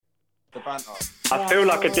the banter. I feel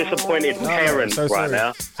like a disappointed parent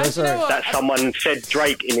now. That someone said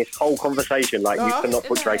Drake in this whole conversation. Like, you cannot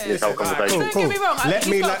put Drake in this whole conversation. Don't get me wrong.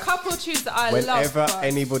 He's got a couple of tunes that I love. Whenever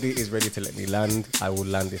anybody is ready to let me land, I will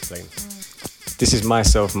land this plane. This is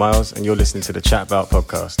myself, Miles, and you're listening to the Chat About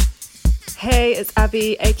podcast. Hey, it's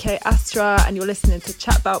Abby, aka Astra, and you're listening to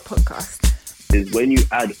Chat About podcast. Is when you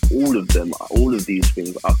add all of these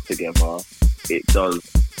things up together, it does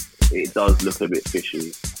look a bit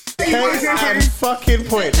fishy. Case and fucking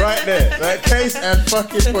point right there. Right? Case and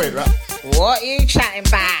fucking point, right? What are you chatting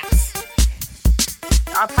about?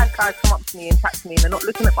 I've had guys come up to me and chat to me and they're not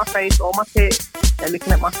looking at my face or my tits, they're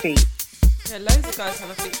looking at my feet. Yeah, loads of guys have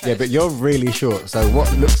a feet face. Yeah, but you're really short, so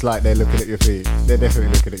what looks like they're looking at your feet? They're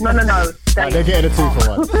definitely looking at you. No. They're getting a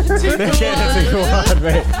 2-for-1. They're getting a 2-for-1,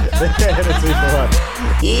 mate. They're getting a 2-for-1.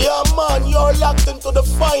 Yeah, man, you're locked into the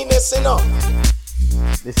finest, you know.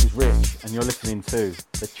 This is Rich, and you're listening to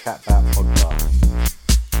the Chat About podcast.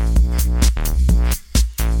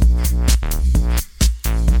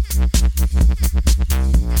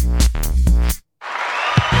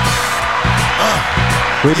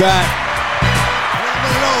 We back.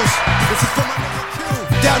 This is for my nigga Q.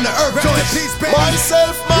 Down to earth, joint peace, baby.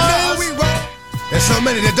 Myself, man. You know we roll. There's so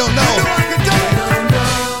many that don't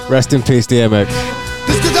know. Rest in peace, DMX.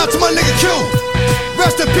 This goes out to my nigga Q.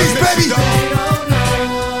 Rest in peace, baby.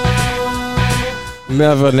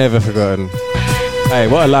 Never forgotten. Hey,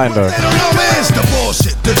 what a line though. They don't know is the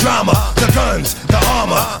bullshit, the drama, the guns, the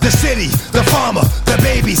armor, the city, the farmer, the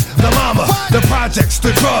babies, the mama, the projects,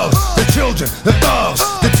 the drugs, the children, the thugs,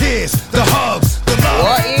 the tears, the hugs, the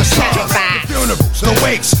love, the songs, the funerals, the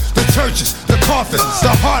wakes, the churches, the coffins,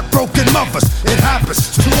 the heartbroken mothers. It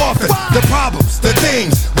happens too often. The problems, the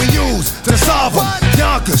things we use to solve them.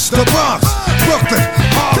 Yonkers, the Bronx, Brooklyn,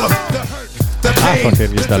 Harlem, the hurt. I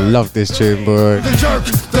fucking used to love this tune, boy. The jerk,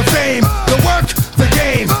 the fame, the work, the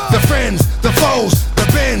game, the friends, the foes, the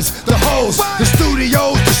bins, the hoes, the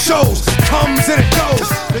studios, the shows, comes and it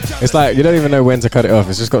goes. It's like you don't even know when to cut it off.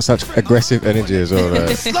 It's just got such aggressive energy as well.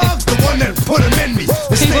 Right? Slugs, the one that put him in me.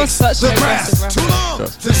 The snakes, the grass, too long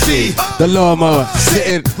to see. The lawnmower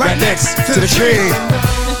sitting right next to the tree.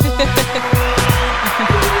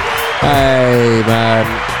 Hey,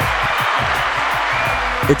 man.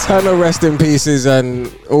 Eternal rest in pieces and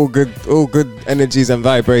all good energies and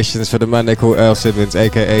vibrations for the man they call Earl Simmons,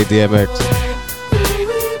 aka DMX.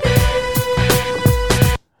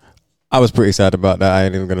 I was pretty sad about that, I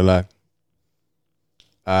ain't even gonna lie.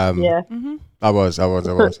 Yeah. I was.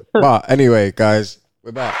 But anyway, guys,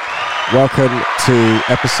 we're back. Welcome to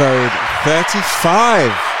episode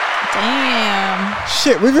 35. Damn.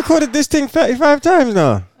 Shit, we've recorded this thing 35 times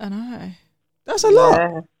now. I know. That's a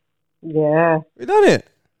lot. Yeah. We done it.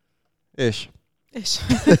 Ish.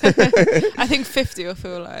 I think 50 will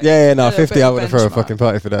feel like. Yeah, no, 50 I would have thrown a fucking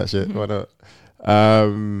party for that shit. Why not?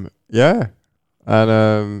 Yeah.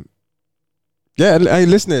 And yeah, hey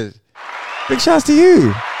listeners, big shouts to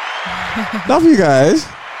you. Love you guys.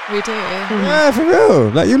 We do. Yeah, for real.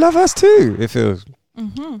 Like you love us too, it feels.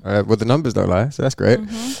 Well, the numbers don't lie, so that's great.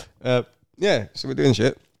 Yeah, so we're doing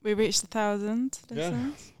shit. We reached 1,000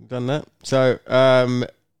 listens. Yeah, done that. So,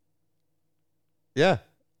 yeah.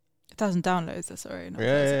 1,000 downloads, sorry.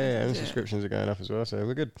 Yeah. And subscriptions are going up as well, so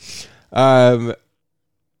we're good. What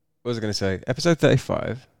was I going to say? Episode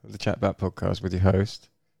 35 of the Chat About podcast with your host.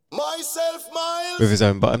 Myself, Miles. With his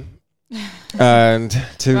own button. And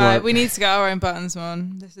right, we need to get our own buttons,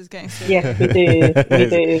 man. This is getting serious. Yes, we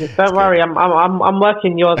do. Don't worry, I'm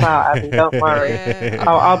working yours out, Abby. Don't worry. Yeah.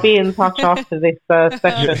 I'll be in touch after this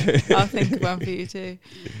session. I'll think of one for you too.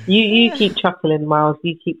 You keep chuckling, Miles.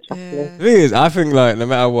 You keep chuckling. Yeah. The thing is, I think like no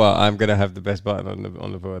matter what, I'm gonna have the best button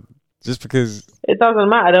on the board, just because it doesn't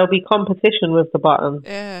matter. There'll be competition with the button.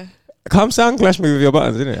 Yeah. Come sound clash me with your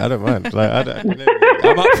buttons, innit? I don't mind. Like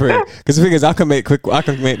I'm up for it. Because the thing is, I can make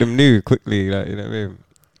them new quickly. Like you know what I mean?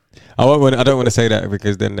 I don't want to say that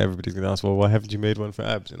because then everybody's gonna ask, well, why haven't you made one for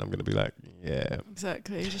Abs? And I'm gonna be like, yeah,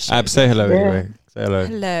 exactly. Abs, say hello anyway. Say hello.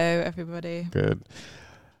 Hello, everybody. Good.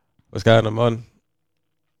 What's going on, Mon?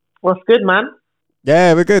 What's good, man?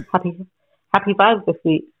 Yeah, we're good. Happy vibes this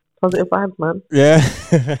week. Positive vibes, man.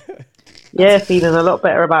 Yeah. Yeah, feeling a lot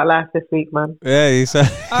better about life this week, man. Yeah, you sound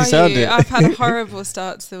it. I've had a horrible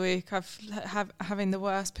start to the week. I've having the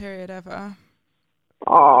worst period ever.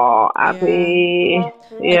 Oh, Abby.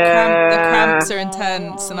 Yeah. The cramps are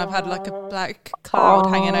intense and I've had like a black cloud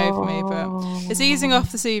hanging over me, but it's easing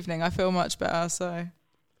off this evening. I feel much better, so.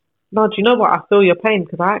 No, do you know what? I feel your pain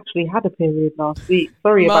because I actually had a period last week.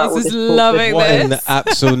 Sorry Mars about all is this. loving What this.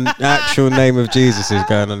 in the actual name of Jesus is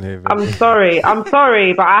going on here? I'm sorry,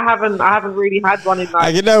 but I haven't really had one in like.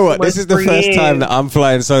 And you know what? This is the first time that I'm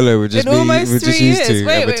flying solo with just in almost we're 3 just years. used to.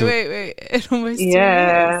 Wait. In almost 2 years.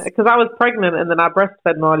 Yeah, because I was pregnant and then I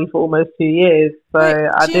breastfed Marley for almost 2 years. So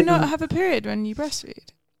I do you not have a period when you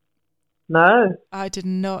breastfeed? No. I did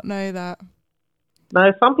not know that.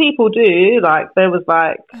 No, some people do. Like there was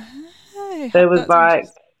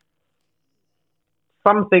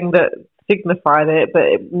something that signified it, but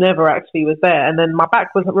it never actually was there. And then my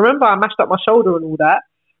back was. Remember, I mashed up my shoulder and all that.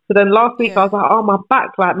 So then last week I was like, oh, my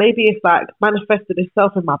back, like maybe it's like manifested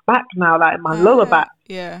itself in my back now, like in my lower back.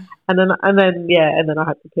 Yeah. And then I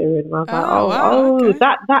had the period and I was like, okay.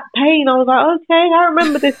 that pain. I was like, okay, I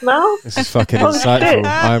remember this now. This is fucking insightful. Shit.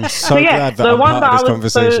 I'm so glad that I'm part of this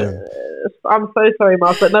conversation. I'm so sorry,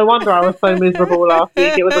 Mark, but no wonder I was so miserable last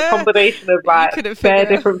week. It was a combination of like bare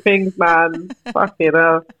different things, man. Fucking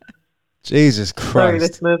hell. Jesus Christ. Sorry,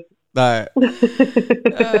 listeners. Like, you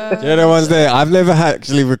know the ones there. I've never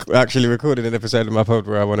actually recorded an episode of my pod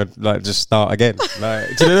where I want to like just start again.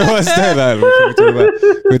 Like, do you know the ones there? Like,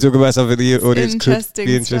 we talk about something the audience could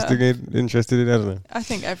be interested in. I don't know. I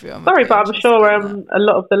think everyone. Sorry, but I'm sure a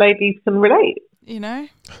lot of the ladies can relate. You know,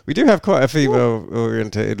 we do have quite a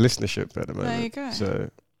female-oriented listenership at the moment. There you go. So,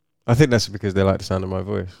 I think that's because they like the sound of my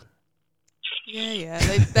voice. Yeah.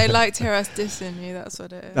 They like to hear us dissing you. That's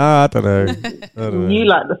what it is. I don't know. You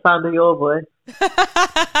like the sound of your voice.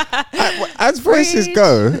 As voices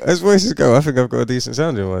go, I think I've got a decent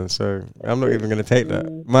sounding one. So I'm not even going to take that.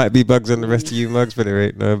 Might be bugs on the rest of you mugs, but there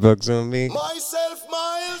ain't no bugs on me. Myself,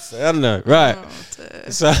 Miles. So, I don't know. Right.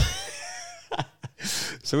 Oh,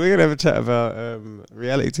 So we're gonna have a chat about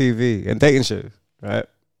reality TV and dating shows, right?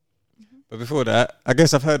 But before that, I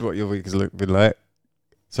guess I've heard what your week has been like.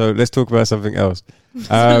 So let's talk about something else.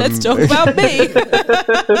 Let's talk about me.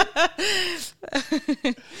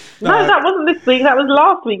 No, that wasn't this week. That was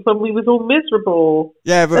last week when we was all miserable.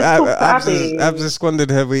 Yeah, but Abby just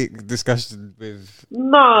squandered her week discussion with.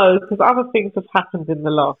 No, because other things have happened in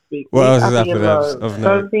the last week. What else has Abby happened?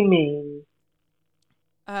 Don't be mean.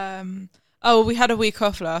 We had a week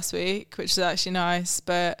off last week, which is actually nice,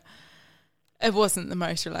 but it wasn't the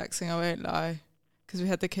most relaxing, I won't lie, because we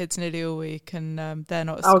had the kids nearly all week and they're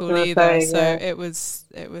not at school either. So it was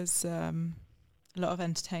a lot of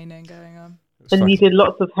entertaining going on. And you did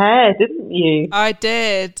lots of hair, didn't you? I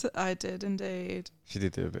did indeed. She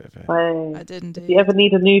did do a bit of hair. I did indeed. If you ever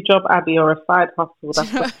need a new job, Abby, or a side hustle,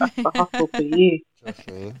 that's the hustle for you.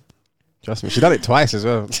 Trust me, she done it twice as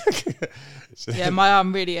well. Yeah, my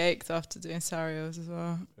arm really ached after doing Sarios as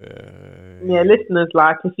well. Yeah, listeners,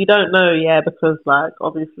 like, if you don't know, because, like,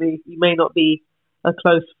 obviously you may not be a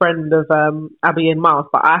close friend of Abby and Miles,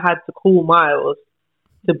 but I had to call Miles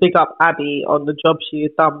to big up Abby on the job she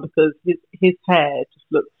had done because his hair just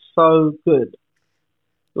looked so good.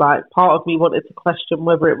 Like, part of me wanted to question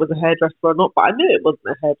whether it was a hairdresser or not, but I knew it wasn't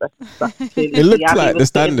a hairdresser. It looked like the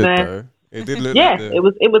standard, though. It did look like it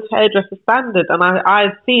was hairdresser standard, and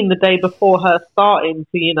I'd seen the day before her starting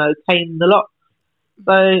to tame the locks.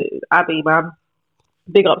 So Abby, man,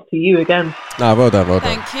 big ups to you again. No, well done.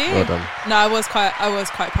 Thank you. Well done. No, I was quite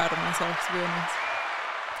proud of myself, to be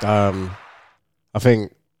honest. I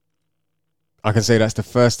think I can say that's the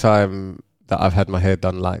first time that I've had my hair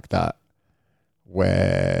done like that,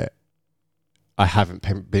 where I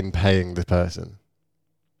haven't been paying the person.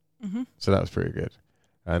 Mm-hmm. So that was pretty good.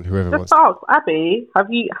 And whoever just ask Abby,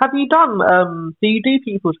 have you done? Do you do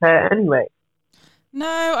people's hair anyway? No,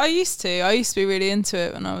 I used to. I used to be really into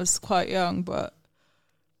it when I was quite young, but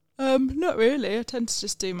not really. I tend to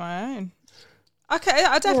just do my own. Okay,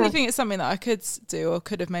 I definitely think it's something that I could do or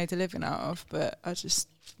could have made a living out of, but I just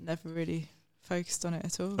never really focused on it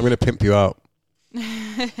at all. I'm going to pimp you out.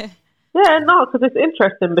 Yeah, no, because it's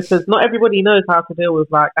interesting because not everybody knows how to deal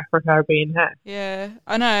with like Afro-Caribbean hair. Yeah,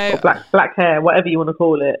 I know. Or black hair, whatever you want to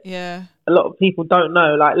call it. Yeah. A lot of people don't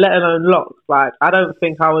know, like, let alone locks. Like, I don't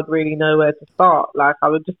think I would really know where to start. Like, I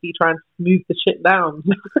would just be trying to smooth the shit down.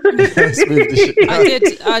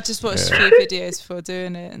 I just watched a few videos before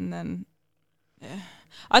doing it, and then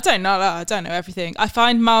I don't know everything. I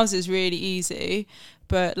find Miles is really easy,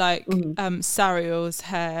 but like Sariel's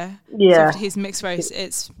hair, Yeah. so he's mixed race.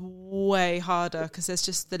 It's way harder because there's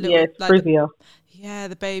just the little it's frizzier.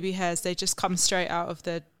 the baby hairs. They just come straight out of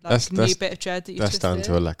the new bit of dread that you That's down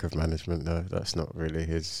twisted. to a lack of management, though. That's not really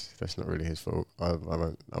his fault. I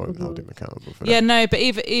won't hold him accountable for that. Yeah, no, but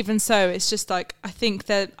even so, it's just like I think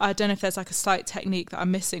that I don't know if there's like a slight technique that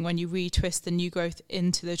I'm missing when you retwist the new growth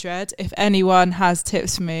into the dread. If anyone has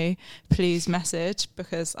tips for me, please message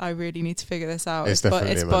because I really need to figure this out. It's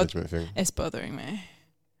definitely a management thing. It's bothering me.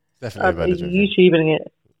 Definitely a management Are you YouTubing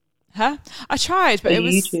it? Huh? I tried, but it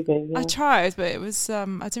was. YouTubing, yeah. I tried, but it was. I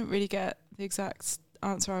didn't really get the exact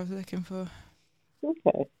answer I was looking for.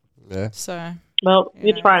 Okay. Yeah. So. Well,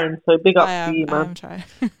 you're trying, so big up to you, man. I am trying.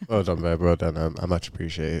 Well done, babe. Well done. I much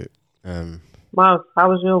appreciate it. Miles, how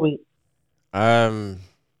was your week? I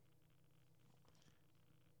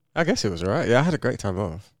guess it was alright. Yeah, I had a great time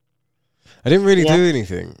off. I didn't really do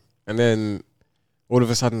anything, and then all of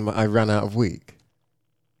a sudden I ran out of week.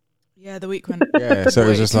 Yeah, the week went. Yeah, so it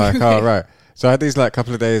was just like, oh right. So I had these like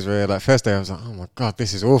couple of days where like first day I was like, oh my god,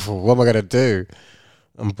 this is awful. What am I gonna do?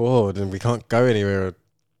 I'm bored and we can't go anywhere or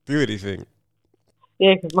do anything.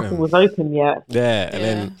 Yeah, because nothing was open yet. Yeah, and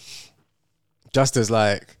then just as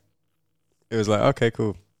like it was like, okay,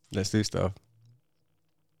 cool, let's do stuff.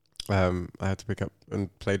 I had to pick up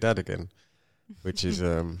and play Dad again, which is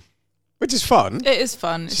fun. It is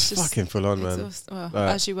fun. It's just fucking full on, man. Well,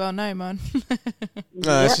 as you well know, man.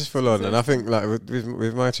 No, it's just full on, and I think like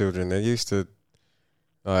with my children, they're used to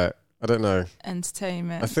like I don't know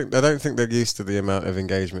entertainment. I don't think they're used to the amount of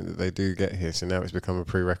engagement that they do get here. So now it's become a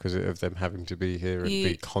prerequisite of them having to be here and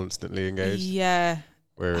be constantly engaged. Yeah.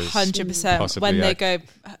 Whereas 100%. When they go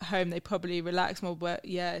home, they probably relax more. But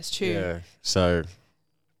yeah, it's true. Yeah. So.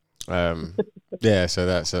 So I'm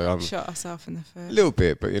shot ourselves in the foot a little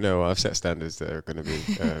bit, but you know I've set standards that are going to be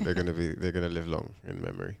they're going to live long in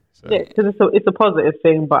memory. So. Yeah, because it's a positive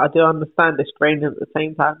thing, but I do understand it's draining at the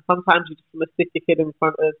same time. Sometimes you just want to stick your kid in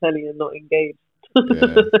front of the telly and not engage.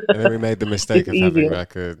 Yeah. And then we made the mistake of having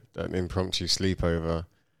like an impromptu sleepover.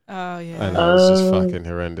 Oh yeah, and that was just fucking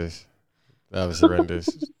horrendous. That was horrendous.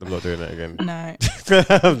 I'm not doing that again. No,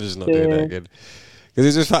 I'm just not doing that again.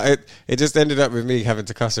 Because it just ended up with me having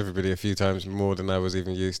to cuss everybody a few times more than I was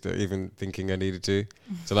even used to, even thinking I needed to.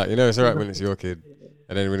 So like, you know, it's all right when it's your kid.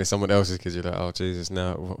 And then when it's someone else's kid, you're like, oh, Jesus,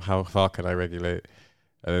 now how far can I regulate?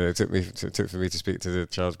 And then it took for me to speak to the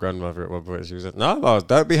child's grandmother at one point. She was like, no, Miles,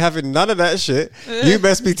 don't be having none of that shit. You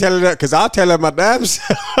best be telling her, because I'll tell her my damn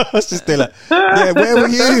self. I was just there like, yeah, where were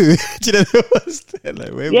you? Do you know what I was there?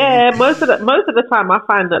 Like, where were you? most of the time I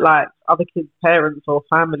find that like other kids' parents or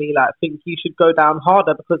family like think you should go down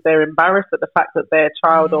harder because they're embarrassed at the fact that their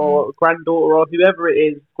child or granddaughter or whoever it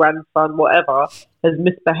is, grandson, whatever, has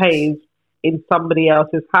misbehaved in somebody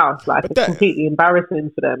else's house. Like, it's completely embarrassing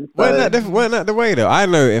for them. So. Weren't that the way though? I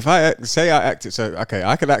know if I acted, so okay,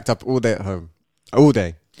 I could act up all day at home, all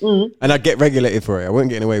day, and I'd get regulated for it. I wouldn't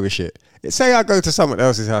get away with shit. Say I go to someone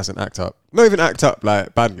else's house and act up, not even act up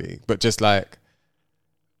like badly, but just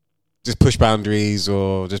push boundaries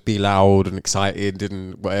or just be loud and excited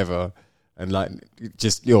and whatever, and like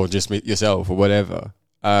just yourself or whatever.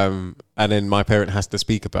 And then my parent has to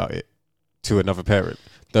speak about it to another parent.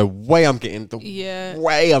 The way I'm getting told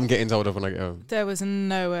of when I get home. There was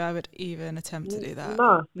no way I would even attempt to do that.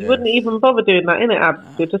 No, you wouldn't even bother doing that, innit,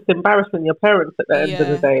 Ab? You're just embarrassing your parents at the end of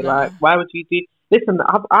the day. Like, why would you do... Listen,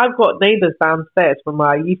 I've got neighbours downstairs from where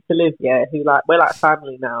I used to live, who like, we're like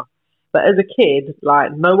family now. But as a kid,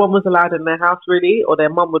 like, no one was allowed in their house really, or their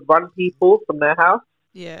mum would run people from their house.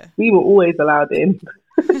 Yeah. We were always allowed in.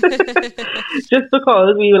 Just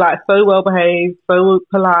because we were like so well behaved, so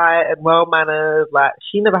polite and well mannered. Like,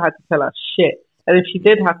 she never had to tell us shit, and if she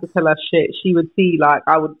did have to tell us shit, she would see like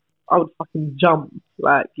I would fucking jump.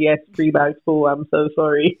 Like, yes, 3 bags full. I'm so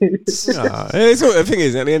sorry. It's all, the thing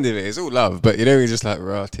is, at the end of it, it's all love, but you know, we just like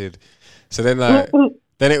rotted. So then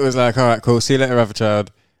then it was like, all right, cool. See you later, have a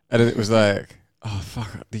child. And then it was like, oh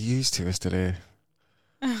fuck, the used to are still here.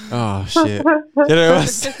 Oh shit. You know what I'm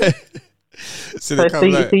saying? So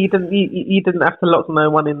you didn't have to lock no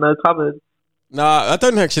one in no cupboard. No, I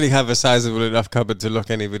don't actually have a sizable enough cupboard to lock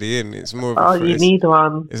anybody in. It's more. You need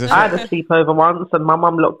one. I had a sleepover once, and my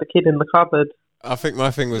mum locked the kid in the cupboard. I think my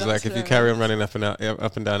thing was like, if you carry on running up and out,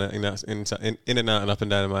 up and down, in and out and up and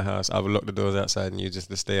down in my house, I would lock the doors outside, and you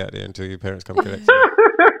just stay out there until your parents come collect you.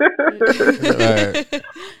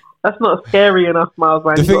 That's not scary enough, Miles.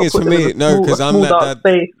 The thing is, for me, no, because I'm that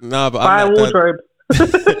dad. No, but buy a wardrobe.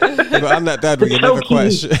 But I'm that dad where you're never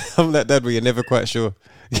quite sure. I'm that dad where you're never quite sure.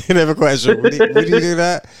 You're never quite sure. Would he do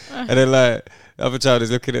that? And then The other child is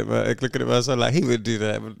looking at my son like he would do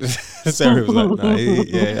that. Sarah was like, nah,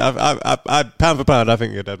 I pound for pound, I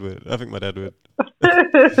think your dad would. I think my dad would.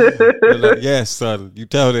 They're like, yes, son, you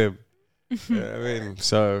tell him. You know what I mean?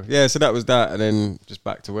 So yeah, so that was that, and then just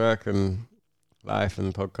back to work and life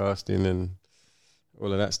and podcasting and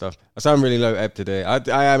all of that stuff. I sound really low ebb today.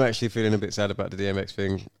 I am actually feeling a bit sad about the DMX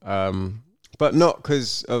thing, but not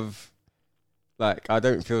because of like I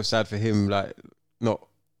don't feel sad for him, like not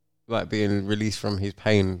like being released from his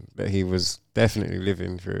pain that he was definitely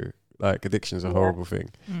living through. Like addiction is a horrible thing,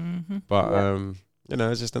 but you know,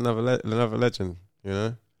 it's just another legend, you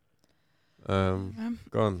know.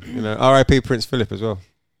 Gone, you know. R.I.P. Prince Philip as well.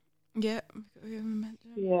 Yeah.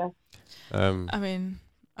 Yeah. I mean,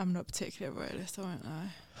 I'm not particularly a royalist, I won't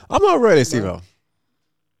lie. I'm not a royalist either.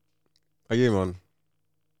 Are you, man?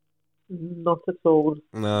 Not at all.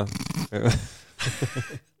 No.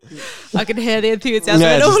 I can hear the enthusiasm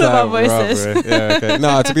in all of our voices. Yeah, okay.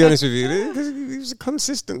 No, to be honest with you, he was a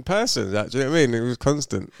consistent person. Do you know what I mean? He was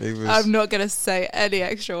constant. I'm not going to say any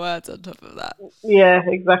extra words on top of that. Yeah,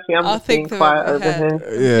 exactly. I'm just being quiet over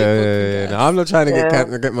here. Yeah. No, I'm not trying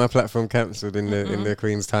to get my platform cancelled in the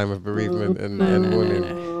Queen's time of bereavement and mourning.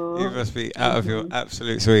 You must be out of your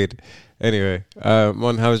absolute swede. Anyway,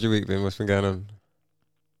 Mon, how's your week been? What's been going on?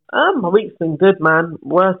 My week's been good, man.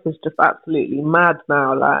 Work is just absolutely mad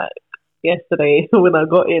now. Like yesterday, when I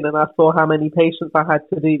got in and I saw how many patients I had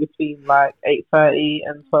to do between like 8:30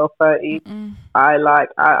 and 12:30,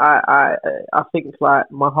 I think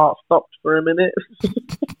like my heart stopped for a minute.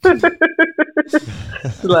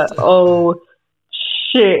 Like, oh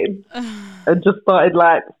shit, and just started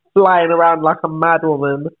like flying around like a mad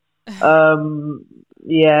woman.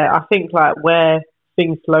 Yeah, I think like where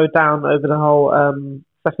things slowed down over the whole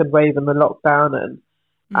second wave and the lockdown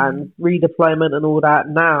and redeployment and all that,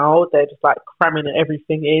 now they're just like cramming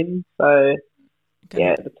everything in. So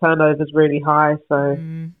yeah, the turnover's really high, so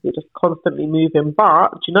you're just constantly moving.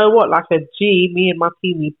 But do you know what? Like me and my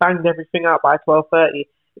team, we banged everything out by 12:30.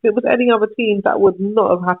 If it was any other team, that would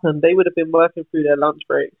not have happened. They would have been working through their lunch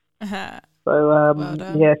break. So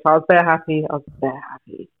yeah, so I was very happy.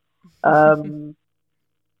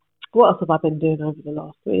 What else have I been doing over the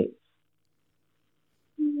last week?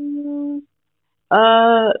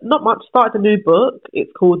 Not much. Started a new book.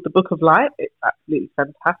 It's called The Book of Light. It's absolutely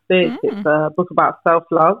fantastic. It's a book about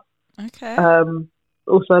self-love. Okay.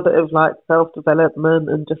 Also a bit of like self-development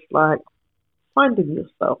and just like finding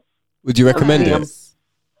yourself. Would you recommend it?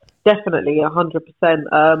 Definitely,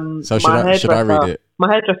 100%. So should I read it? My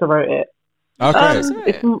hairdresser wrote it. Okay.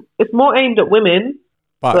 It's more aimed at women.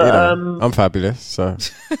 But you know, I'm fabulous, so.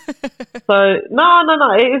 So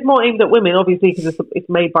no. It is more aimed at women, obviously, because it's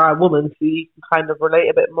made by a woman, so you can kind of relate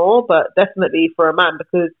a bit more. But definitely for a man,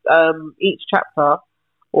 because each chapter,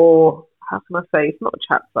 or how can I say, it's not a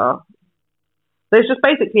chapter. There's just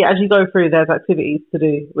basically, as you go through, there's activities to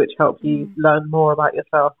do which help you learn more about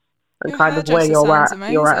yourself and kind of where you're at and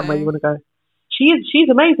where you want to go. She's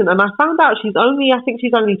amazing, and I found out I think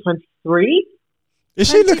she's only 23. Is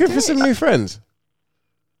she looking for some new friends?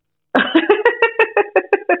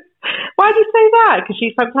 Why do you say that? Because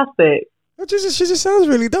she's fantastic. She just sounds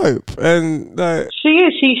really dope, and like she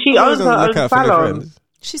is. She owns her own salon.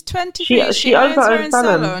 She's 23. She owns her own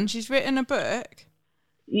salon. She's written a book.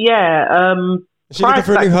 Yeah. Is she looking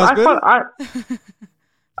for a new husband?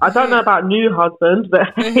 I don't know about new husband,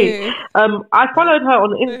 but I followed her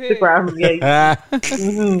on Instagram. Yeah.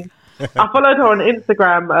 I followed her on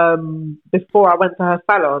Instagram before I went to her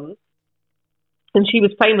salon. And she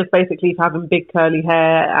was famous basically for having big curly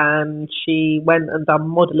hair, and she went and done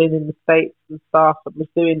modelling in the States and stuff, and was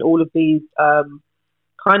doing all of these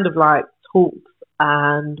kind of like talks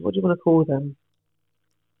and what do you want to call them?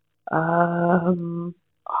 Oh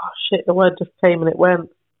shit, the word just came and it went.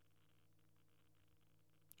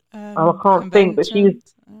 I can't think, but she was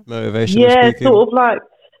motivational speaking.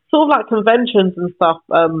 sort of like conventions and stuff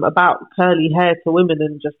about curly hair to women,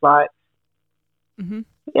 and just like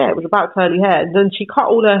yeah, it was about curly hair. And then she cut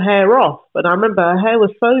all her hair off, and I remember her hair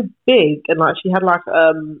was so big, and like she had like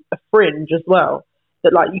a fringe as well,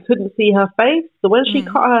 that like you couldn't see her face. So when she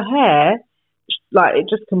cut her hair, like it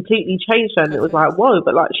just completely changed her, and it was like, whoa,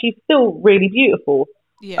 but like she's still really beautiful.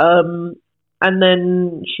 Yeah. And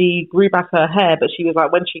then she grew back her hair, but she was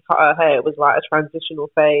like, when she cut her hair, it was like a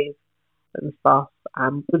transitional phase and stuff.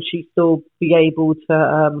 Would she still be able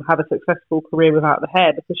to have a successful career without the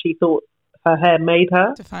hair? Because she thought her hair made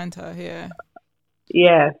her. Defined her, yeah.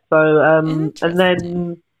 Yeah, so, and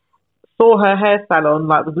then saw her hair salon,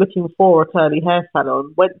 like was looking for a curly hair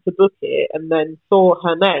salon, went to book it, and then saw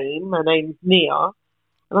her name. Her name's Nia.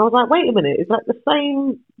 And I was like, wait a minute, is that the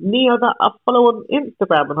same Nia that I follow on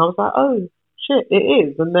Instagram? And I was like, oh, shit, it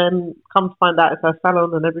is. And then come to find out it's her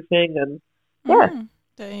salon and everything. And yeah.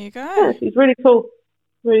 There you go. Yeah, she's really cool.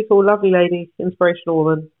 Really cool, lovely lady, inspirational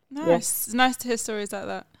woman. Nice. Yeah. It's nice to hear stories like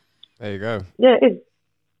that. There you go. Yeah, it is.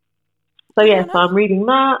 So yeah, so I'm reading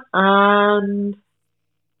that, and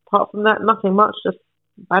apart from that, nothing much. Just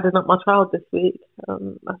badding up my child this week.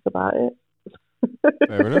 That's about it.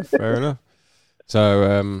 Fair enough. Fair enough.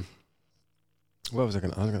 So, what was I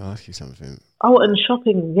going to ask you something? Oh, and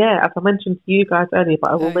shopping. Yeah, as I mentioned to you guys earlier,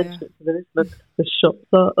 but I will mention it to the listeners. The shops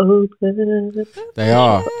are open. They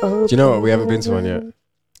are. Do you know what? We haven't been to one yet.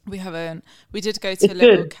 We haven't. We did go to a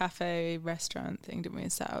little cafe restaurant thing, didn't we?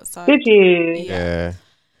 And sat outside. Did you? Yeah.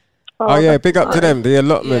 Oh yeah, big up to them. The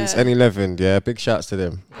allotments N11. Yeah, big shouts to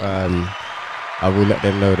them. I will let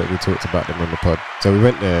them know that we talked about them on the pod. So we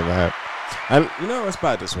went there, right? And you know what's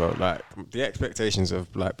bad as well? Like the expectations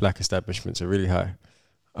of like black establishments are really high.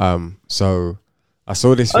 So I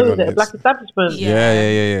saw this thing on a black establishment?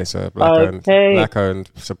 Yeah. So black owned,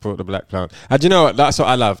 support the black plant. And you know what? That's what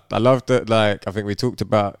I loved. I loved that. Like I think we talked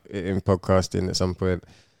about it in podcasting at some point.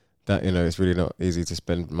 That it's really not easy to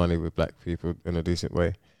spend money with black people in a decent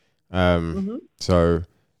way. So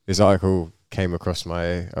this article came across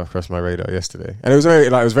my radar yesterday, and it was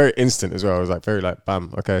very instant as well. I was like very like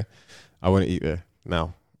bam, okay, I want to eat there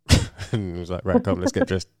now. And it was like, right, come, let's get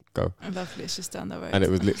dressed, go. Lovely, it's just down the road. And it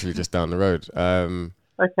was literally just down the road.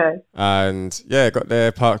 Okay. And yeah, got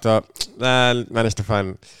there, parked up, and managed to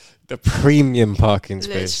find the premium parking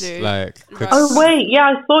space. Literally. Oh wait, yeah,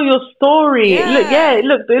 I saw your story. Yeah. It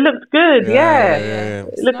looked good. Yeah.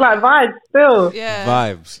 It looked like vibes still.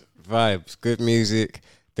 Yeah. Vibes, good music.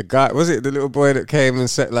 The guy, was it the little boy that came and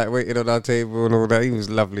sat like waiting on our table and all that? He was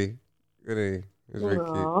lovely. He was very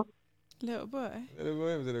cute. Little boy? Little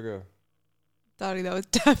boy, was it a girl? Darling, that was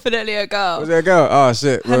definitely a girl. Was it a girl? Oh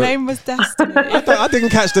shit. Her name was Destiny. I didn't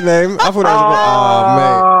catch the name. I thought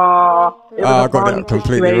it was I got that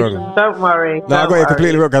completely wrong. Don't worry. No, I got it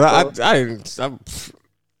completely wrong because I didn't.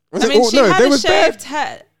 She had a shaved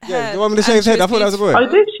head. Yeah, the one with the shaved head. I thought that was a boy. Oh,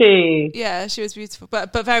 did she? Yeah, she was beautiful,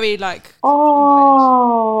 but very like.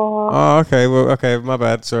 Oh, okay. Well, okay. My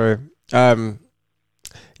bad. Sorry. Yeah.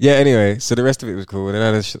 Anyway, so the rest of it was cool, and then I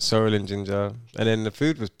had a sorrel and ginger, and then the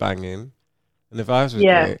food was banging, and the vibes was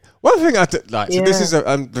great. One thing I like. So this is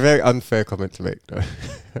a very unfair comment to make, though.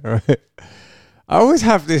 All right. I always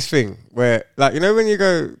have this thing where, like, when you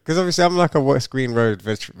go, because obviously I'm like a West Green Road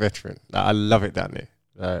veteran. Like, I love it down there.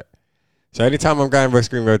 Right. So anytime I'm going West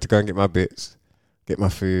Green Road to go and get my bits, get my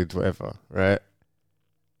food, whatever, right?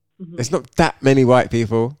 There's not that many white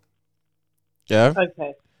people. Yeah?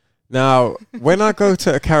 Okay. Now, when I go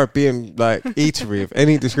to a Caribbean like eatery of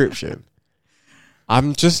any description,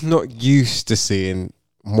 I'm just not used to seeing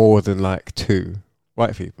more than like 2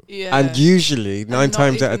 white people. Yeah. And usually, 9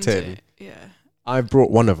 times out of 10, I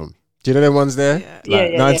brought one of them. Do you know them ones there? Yeah.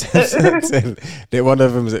 9 times out of 10, one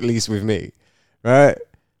of them is at least with me, right?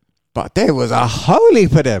 But there was a whole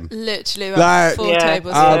heap of them. Literally, like 4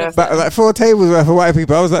 tables worth. Like 4 tables worth of white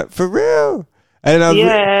people. I was like, for real? And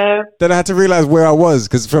then then I had to realise where I was,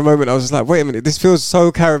 because for a moment I was just like, wait a minute, this feels so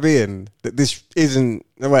Caribbean that this isn't.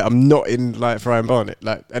 No, wait, I'm not in like Friar Barnet.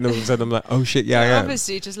 Like, and all of a sudden I'm like, oh shit, I am.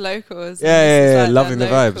 Obviously, just locals. Yeah, loving the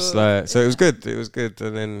vibes. Like, so it was good. It was good.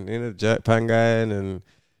 And then jerk pan going and.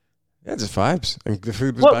 Yeah, just vibes. And the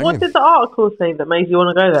food was banging. What did the article say that made you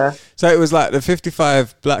want to go there? So it was like the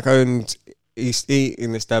 55 black-owned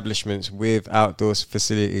eating establishments with outdoor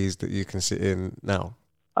facilities that you can sit in now.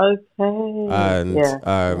 Okay. And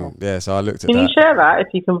so I looked at that. Can you share that if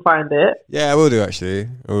you can find it? Yeah, I will do actually.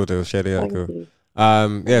 I will do. Share the article.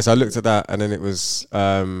 So I looked at that, and then it was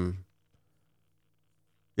obviously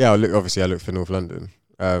I looked for North London.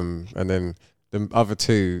 And then the other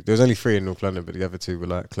 2, there was only 3 in North London, but the other 2 were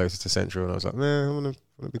like closer to Central, and I was like, I want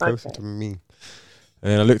to be closer to me. And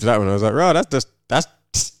then I looked at that one, and I was like, right, that's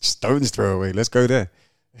stone's throw away. Let's go there.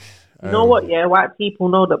 You know what? Yeah, white people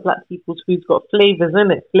know that black people's food's got flavors in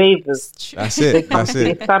it. Flavors. That's it. That's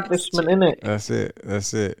it. The establishment in it. That's it.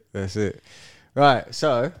 Right.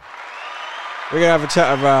 So we're gonna have a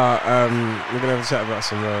chat about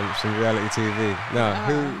some reality TV. Now,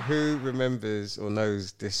 who remembers or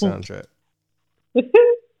knows this soundtrack?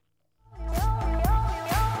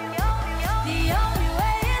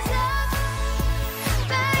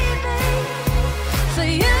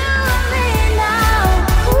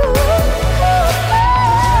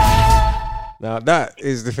 Now that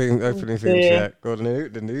is the opening theme track, or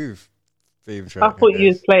the new theme track. I thought you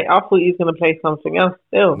was going to play something else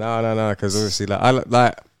still. No, because obviously,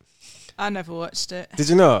 I never watched it. Did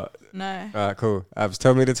you not? No. All right, cool.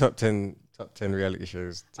 Tell me the top 10 reality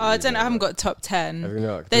shows. Oh, I don't know. I haven't got top 10. Have you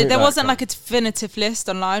not? There wasn't like a definitive list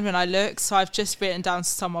online when I looked, so I've just written down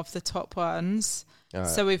some of the top ones. Right.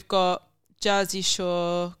 So we've got Jersey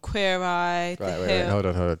Shore, Queer Eye, The Hill. Wait, hold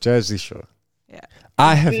on. Jersey Shore. Yeah.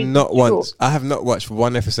 I have not watched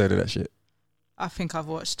one episode of that shit. I think I've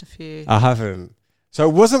watched a few. I haven't. So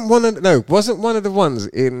wasn't one of the ones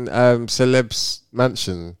in Celeb's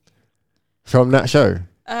Mansion from that show?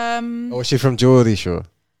 Or was she from Geordie Shore?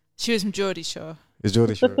 She was from Geordie Shore. Is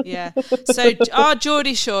Geordie Shore? Yeah. So our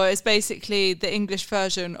Geordie Shore is basically the English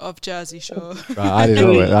version of Jersey Shore. Right,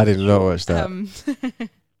 I did not watch that.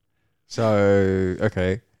 So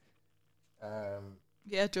okay.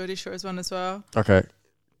 Yeah, Geordie Shore is one as well. Okay.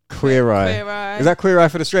 Queer Eye. Queer Eye. Is that Queer Eye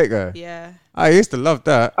for the straight guy? Yeah. I used to love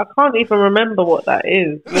that. I can't even remember what that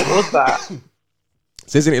is. What was that?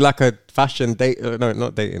 So isn't it like a fashion date? No,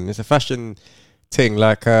 not dating. It's a fashion thing.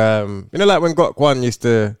 Like like when Gok One used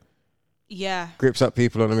to grips up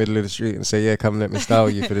people on the middle of the street and say, "Yeah, come let me style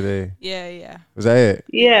you for the day." Yeah. Was that it?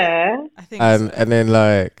 Yeah. I think and so. And then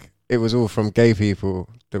like it was all from gay people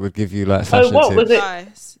that would give you like fashion what tips. was it?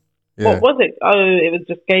 Nice. Yeah. What was it? Oh, it was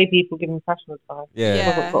just gay people giving fashion advice. Yeah. It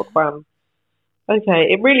wasn't Gok One.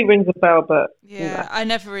 Okay, it really rings a bell, but yeah, I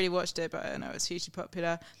never really watched it, but I know it's hugely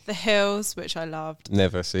popular. The Hills, which I loved.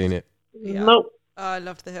 Never seen it. Yeah. Nope. Oh, I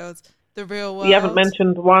loved The Hills. The Real World. You haven't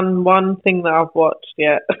mentioned one thing that I've watched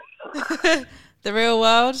yet. The Real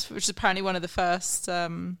World, which is apparently one of the first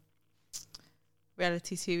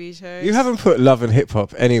reality TV shows. You haven't put Love and Hip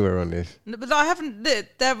Hop anywhere on this. No, but I haven't.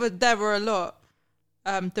 There were a lot.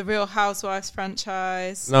 The Real Housewives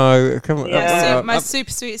franchise. No, come on. Yeah. My Super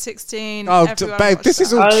Sweet 16. Oh, everyone babe, watched this is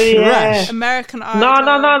that. all trash. Yeah. American Idol. No.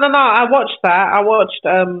 I watched that. I watched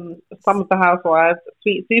some of the Housewives.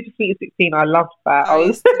 Super Sweet 16. I loved that. I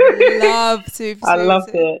used to love Super I Sweet loved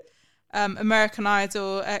 16. it. American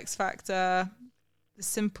Idol, X Factor, The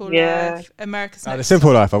Simple Yeah. Life, America's The Next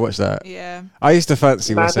Simple Life, I watched that. Yeah. I used to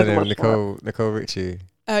fancy No, I what's her didn't name, watch Nicole Richie.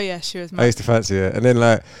 Oh yeah, she was. I used to fancy her, and then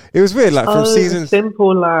like it was weird, like from season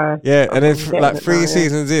Simple Life. Yeah, and then getting like it 3 now, yeah.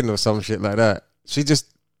 seasons in or some shit like that, she just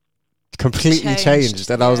completely changed,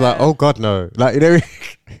 and I was like, oh god, no! Like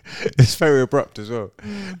it's very abrupt as well.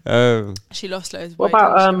 She lost loads of What weight.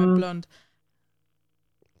 about, She went blonde.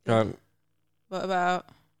 What about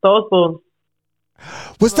The Osbournes?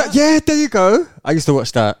 Was that? Yeah, there you go. I used to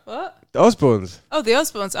watch that. what? The Osbournes. Oh, The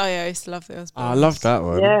Osbournes. Oh yeah, I used to love The Osbournes. I love that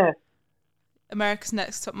one. Yeah. America's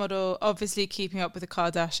Next Top Model. Obviously, Keeping Up with the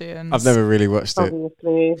Kardashians. I've never really watched it.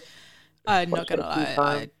 Obviously. I'm not gonna watched it a lie. few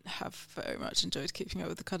I times. have very much enjoyed Keeping Up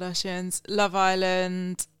with the Kardashians. Love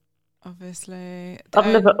Island. Obviously.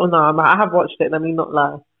 I have watched it. Let me not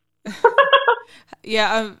lie.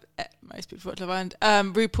 Yeah, most people watch Love Island.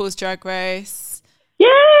 RuPaul's Drag Race. Yay!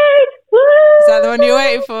 Woo! Is that the one you're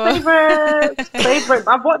waiting for? Favorite.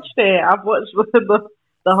 I've watched it. I've watched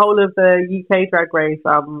the whole of the UK Drag Race.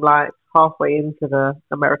 I'm like halfway into the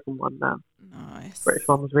American one now. Nice. British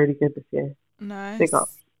one was really good this year. Nice. Big up.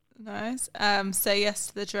 Nice. Say Yes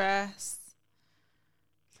to the Dress.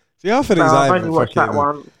 See, half of these No, I I've haven't only watched that fucking-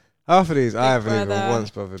 one. Half of these I Big haven't even Brother. once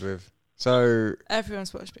bothered with. So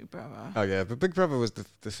Everyone's watched Big Brother. oh yeah, but Big Brother was the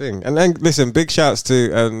thing. And then listen, big shouts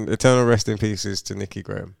to eternal rest in pieces to Nikki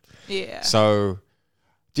Graham. Yeah. So,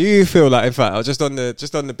 do you feel like, in fact, I was just on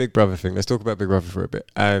the Big Brother thing. Let's talk about Big Brother for a bit.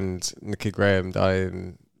 And Nikki Graham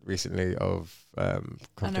dying recently of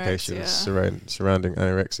complications surrounding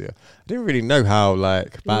anorexia. I didn't really know how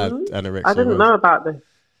like bad anorexia I didn't was. know about this.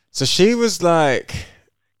 So she was like,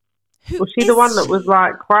 Was she the one that was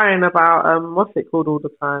like crying about what's it called all the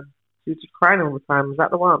time? She was just crying all the time. Is that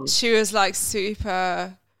the one? She was like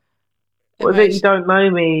super. What was it? You don't know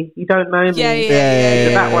me. You don't know me. Yeah.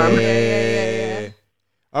 That one. Yeah.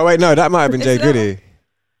 Oh wait, no, that might have been Jay Is that- Goody.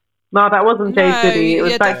 No, that wasn't Jay No, Goody. It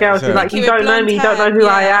was yeah, that girl. She's sorry. like, you With don't know blonde me. You don't know hair. who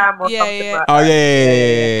I Yeah. am, or Yeah, something yeah. like Oh that.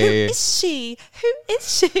 yeah. Who is she? Who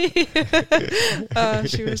is she? Oh,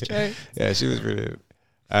 she was jokes. Yeah, she was brilliant.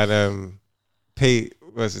 And Pete,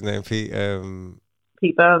 what's his name? Pete.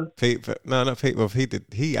 Pete Burns. Pete. No, not Pete. Well, he did.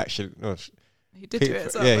 He actually. No, He did Pete, do it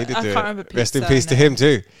as well. yeah, he did I do can't it. remember Pete's Rest in peace to surname. him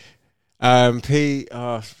too. Pete.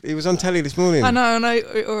 He was on telly this morning. I know.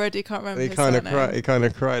 Already can't remember. And he his kind of surname. cried. He kind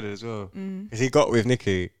of cried as well Mm. because he got with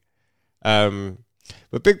Nikki.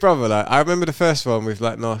 But Big Brother, like I remember the first one with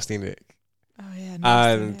like Nasty Nick, Oh yeah.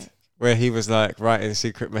 Nasty and Nick. where he was like writing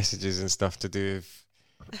secret messages and stuff to do with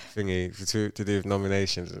thingy to do with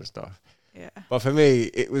nominations and stuff. Yeah. But for me,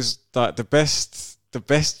 it was like the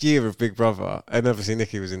best year of Big Brother, and obviously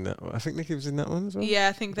Nikki was in that one. I think Nikki was in that one as well. Yeah,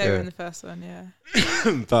 I think they were Yeah. in the first one.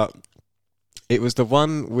 Yeah. But It was the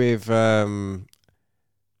one with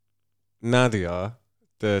Nadia,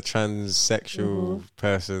 the transsexual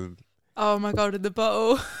person. Oh my god, in the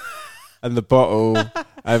bottle. And the bottle.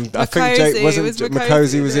 I think Jake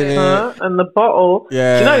Makosi was in it. And the bottle.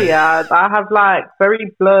 Yeah. You know, yeah, I have like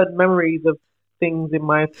very blurred memories of things in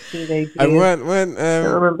my teenage years. And I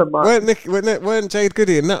don't remember much. weren't Jade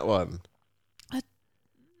Goody in that one?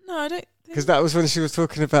 No, I don't. Because that was when she was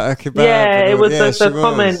talking about her kebab. Yeah, it was the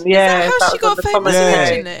comment. Yeah, is that how she got famous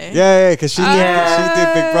originally? Yeah, because she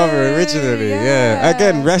did Big Brother originally. Yeah.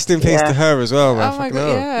 Again, rest in peace to her as well, man. Oh my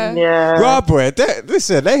god, Raw boy,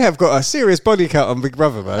 listen, they have got a serious body count on Big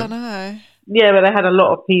Brother, man. I know. Yeah, but they had a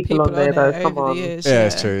lot of people on there, though. Come on.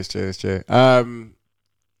 It's true.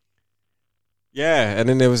 Yeah, and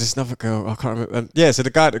then there was this other girl. I can't remember. So the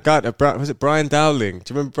guy, was it Brian Dowling?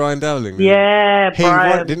 Do you remember Brian Dowling? Yeah,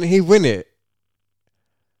 Brian. Didn't he win it?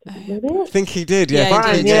 I think he did.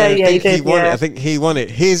 Yeah, he did. He won it. I think he won it.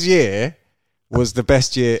 His year was the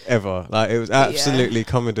best year ever. Like, it was absolutely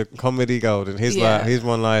comedy gold, and his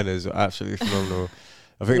one-liners were absolutely phenomenal.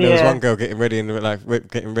 I think there was one girl getting ready in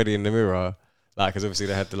the mirror, like, because obviously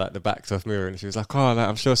they had the backed off mirror, and she was like, "Oh, like,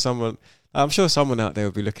 I'm sure someone out there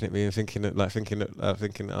will be looking at me and thinking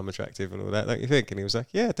that I'm attractive and all that. Don't you think?" And he was like,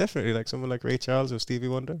 "Yeah, definitely. Like someone like Ray Charles or Stevie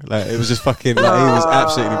Wonder." Like, it was just fucking. Like, he was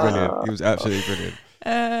absolutely brilliant. He was absolutely brilliant.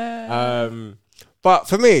 But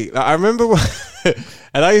for me, like, I remember,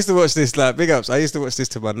 and I used to watch this, like, big ups. I used to watch this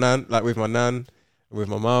to my nan, like with my nan, with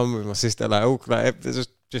my mum, with my sister, like all, like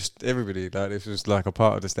just everybody. Like, this was like a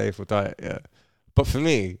part of the staple diet. Yeah. But for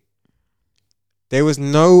me, there was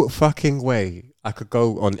no fucking way I could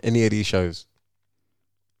go on any of these shows.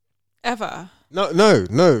 Ever?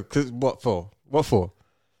 No. Cause what for?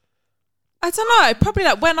 I don't know. Probably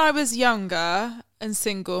like when I was younger and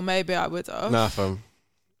single, maybe I would have. Nah, fam.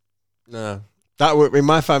 Nah. That would, in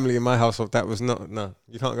my family, in my household, that was not. No,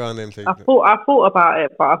 you can't go on them things. I thought about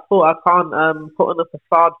it, but I thought I can't put on a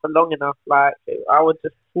facade for long enough. Like, I would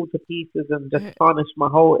just fall to pieces and just tarnish my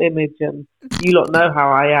whole image. And you lot know how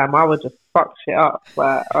I am. I would just fuck shit up.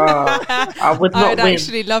 But I would not win. I'd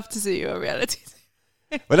actually love to see you on reality.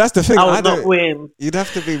 But that's the thing. I would not win. You'd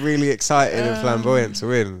have to be really excited and flamboyant to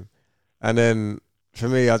win. And then for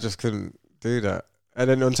me, I just couldn't do that. And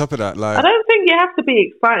then on top of that, like, I don't think you have to be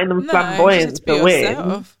excited and flamboyant to win.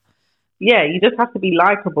 Yourself. Yeah, you just have to be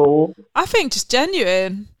likable. I think just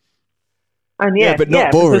genuine. And but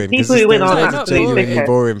not boring. People who win aren't absolutely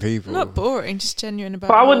boring people. Not boring, just genuine about.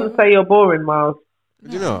 But I wouldn't say you're boring, Miles.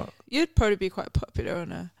 Would you not? You'd probably be quite popular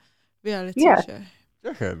on a reality show. You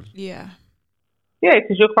reckon? Yeah. Yeah,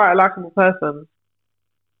 because you're quite a likable person.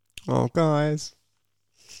 Oh, guys.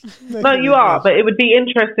 No, you are, but it would be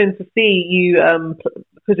interesting to see you,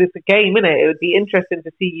 because it's a game, innit? It would be interesting to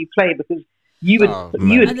see you play, because you would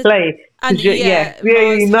play.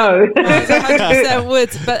 You know. 100% would.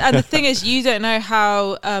 And the thing is, you don't know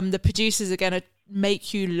how the producers are going to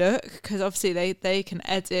make you look, because obviously they can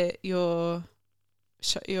edit your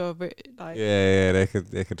like. Yeah, they could.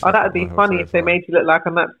 Oh, that would be funny if they made you look like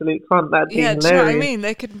an absolute cunt. That'd be hilarious. Do you know what I mean?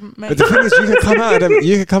 They could make. But the thing is,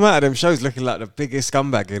 you could come out of them shows looking like the biggest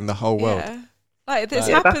scumbag in the whole world. Like, this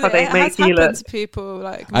happened to people.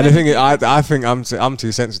 Like, and the thing is, I think I'm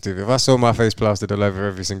too sensitive. If I saw my face plastered all over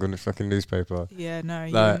every single fucking newspaper, I'd be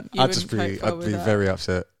very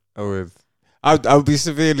upset. I would be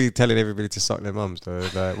severely telling everybody to suck their mums, though.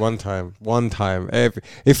 Like, one time. In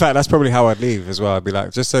fact, that's probably how I'd leave as well. I'd be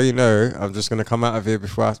like, just so you know, I'm just gonna come out of here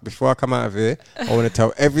before I come out of here. I want to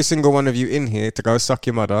tell every single one of you in here to go suck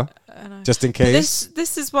your mother, just in case.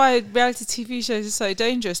 This is why reality TV shows are so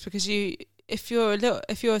dangerous, because if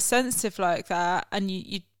you're sensitive like that and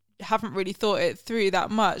you haven't really thought it through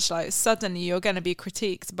that much, like, suddenly you're going to be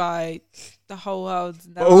critiqued by the whole world.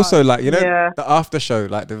 But also, like, you know, the after show,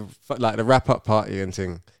 like the wrap up party and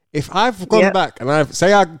thing. If I've gone back and I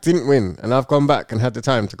didn't win, and I've gone back and had the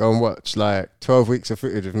time to go and watch like 12 weeks of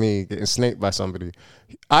footage of me getting snaked by somebody,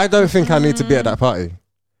 I don't think I need to be at that party,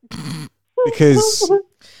 because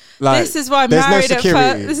like, this is why Married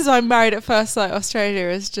at First Sight Australia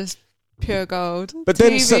is just pure gold. But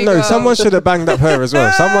then someone should have banged up her as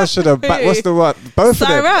well. Someone should have what's the what? Both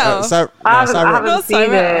Cyrell. of them. I haven't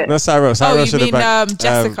seen it. Not Cyrell. Cyrell should have banged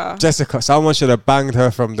Jessica. Jessica. Someone should have banged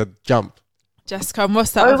her from the jump. Jessica, and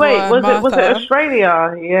what's that? Oh wait, was it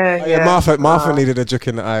Australia? Yeah. Martha needed a juke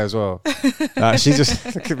in the eye as well. She just,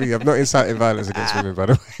 look at me. I'm not inciting violence against women, by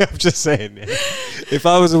the way. I'm just saying. Yeah. If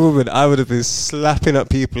I was a woman, I would have been slapping up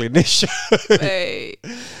people in this show. Wait.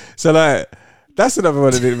 So like, that's another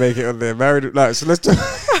one that didn't make it on there. Married, like, so let's.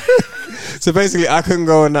 So basically, I couldn't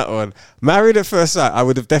go on that one. Married at First Sight, I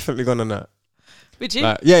would have definitely gone on that. Would you?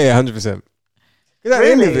 Like, yeah, 100%. Because at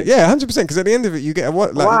the end of it, 100%. Because at the end of it, you get a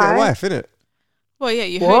wife, innit? Well, yeah,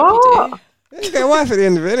 you hope you do. Yeah, you get a wife at the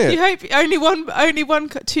end of it, innit? You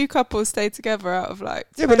hope two couples stay together out of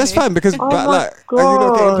like 20. Yeah, but that's fine because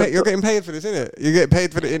you're getting paid for this, innit? You get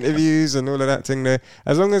paid for the interviews and all of that thing there.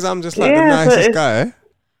 As long as I'm just like the nicest guy.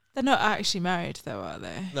 They're not actually married though, are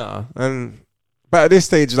they? No, but at this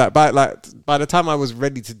stage, by the time I was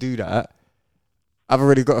ready to do that, I've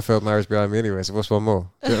already got a failed marriage behind me anyway. So what's one more?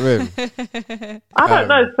 Do you know what I mean? I don't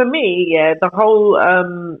know. For me, the whole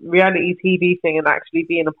reality TV thing and actually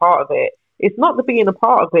being a part of it. It's not the being a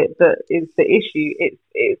part of it that is the issue.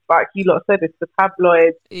 It's like you lot said, it's the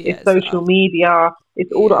tabloids, it's social media,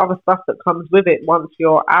 it's all the other stuff that comes with it once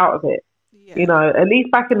you're out of it. Yeah. You know, at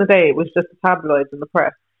least back in the day, it was just the tabloids and the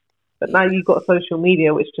press. But now you've got social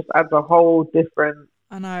media, which just adds a whole different.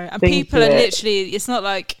 I know, and people are literally. It's not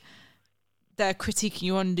like they're critiquing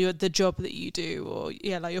you on the job that you do, or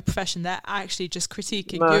like your profession. They're actually just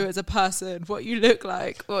critiquing you as a person, what you look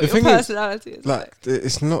like, what your personality is like.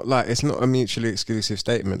 It's not a mutually exclusive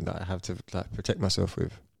statement that I have to like protect myself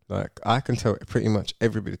with. Like I can tell pretty much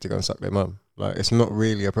everybody to go and suck their mum. Like it's not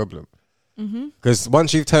really a problem. Because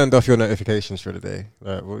once you've turned off your notifications for the day,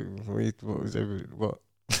 like what?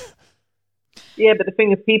 Yeah, but the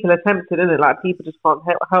thing is, people are tempted, isn't it? Like, people just can't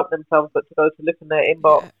help themselves but to go to look in their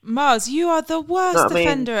inbox. Yeah. Mars, you are the worst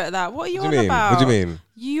defender at that. What are you on about? What do you mean?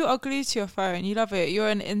 You are glued to your phone. You love it. You're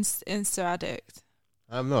an Insta addict.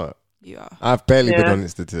 I'm not. You are. I've barely been on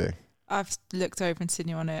Insta today. I've looked over and seen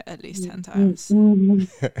you on it at least 10 times. No,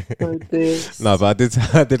 but I did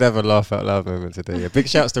have a laugh out loud moment today. Yeah. Big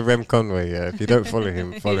shouts to Rem Conway. Yeah, if you don't follow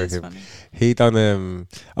him, follow him. Funny. He done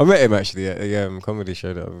I met him actually at a comedy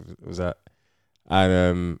show that I was at.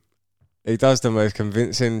 And he does the most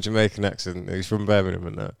convincing Jamaican accent. He's from Birmingham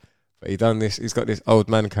and that. But he's got this old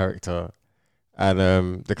man character.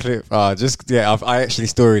 And the clip, I actually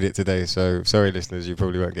storied it today. So sorry, listeners, you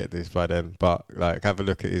probably won't get this by then. But like, have a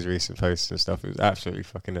look at his recent posts and stuff. It was absolutely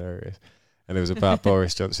fucking hilarious. And it was about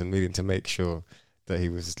Boris Johnson needing to make sure that he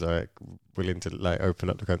was like willing to like open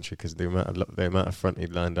up the country because the amount of front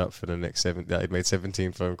he'd lined up for the next he'd made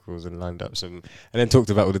 17 phone calls and lined up some, and then talked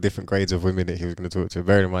about all the different grades of women that he was going to talk to.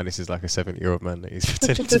 Bearing in mind this is like a 70-year-old man that he's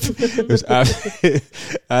pretending to be.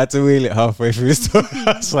 I had to wheel it halfway through his talk.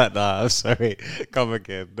 I was like, nah, I'm sorry, come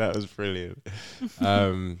again. That was brilliant.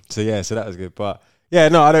 So that was good. But yeah,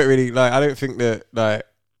 no, I don't really like. I don't think that like.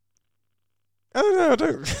 I don't know.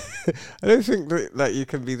 I don't think that like you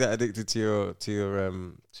can be that addicted to your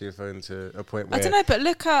phone to a point where I don't know. But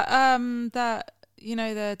look at that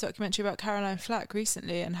the documentary about Caroline Flack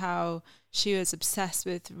recently and how she was obsessed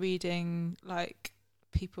with reading like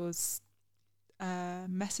people's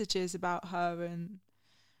messages about her, and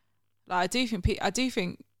like I do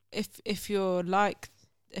think if you're like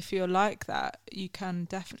that, you can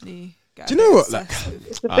definitely. Do you know what? Like,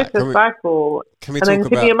 it's a vicious cycle. Can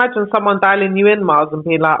you imagine someone dialing you in, Miles, and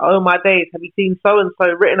being like, "Oh my days, have you seen so and so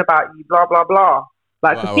written about you?" Blah blah blah.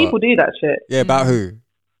 Like, because people do that shit. Yeah, about who?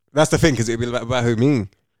 That's the thing, because it'd be about who? Me.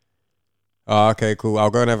 Oh, okay, cool.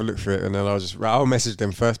 I'll go and have a look for it, and then I'll message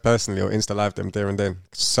them first personally or Insta live them there and then.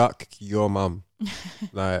 Suck your mum.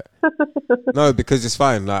 Like, no, because it's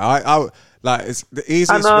fine. Like I like it's the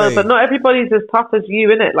easiest. I know, way. But not everybody's as tough as you,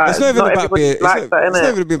 innit? Like, it's not even about being. It's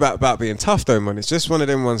not even about being tough, though, man. It's just one of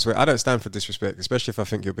them ones where I don't stand for disrespect, especially if I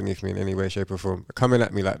think you're beneath me in any way, shape, or form. Coming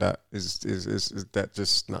at me like that is that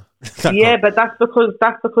just no. Yeah, but that's because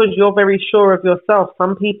you're very sure of yourself.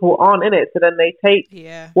 Some people aren't in it, so then they take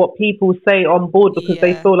what people say on board because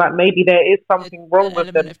they feel like maybe there is something wrong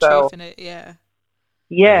with themselves.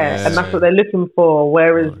 Yeah, and that's what they're looking for.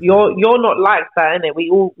 Whereas you're not like that, innit? We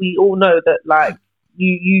all know that, like,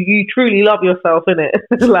 you truly love yourself, innit?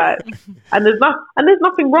 Like, and there's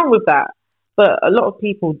nothing wrong with that. But a lot of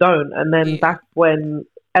people don't, and then that's when,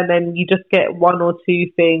 and then you just get one or two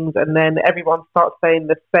things, and then everyone starts saying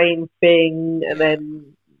the same thing, and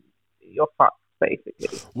then you're fucked, basically.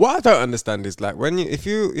 What I don't understand is like if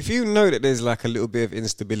you know that there's like a little bit of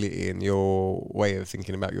instability in your way of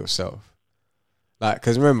thinking about yourself. Like,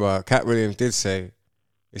 because remember, Cat Williams did say,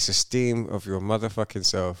 it's esteem of your motherfucking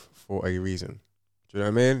self for a reason. Do you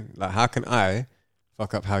know what I mean? Like, how can I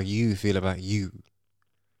fuck up how you feel about you?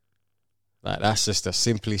 Like, that's just a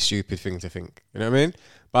simply stupid thing to think. You know what I mean?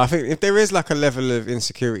 But I think if there is like a level of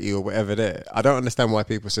insecurity or whatever there, I don't understand why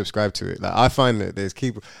people subscribe to it. Like, I find that there's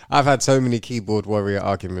I've had so many keyboard warrior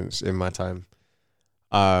arguments in my time.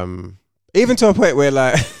 Even to a point where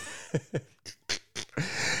like...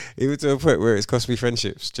 Even to a point where it's cost me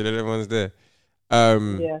friendships. Do you know everyone's there?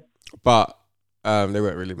 But they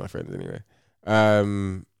weren't really my friends anyway.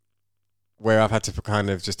 where I've had to kind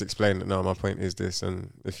of just explain that no, my point is this,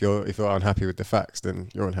 and if you're unhappy with the facts, then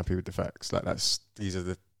you're unhappy with the facts. Like this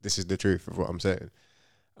is the truth of what I'm saying.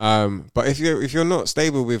 But if you're not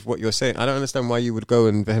stable with what you're saying, I don't understand why you would go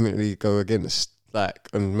and vehemently go against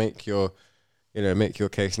and make your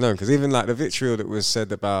case known. Because even like the vitriol that was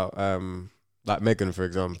said about like Meghan, for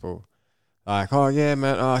example, like, oh yeah,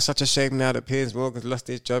 man, it's such a shame now that Piers Morgan's lost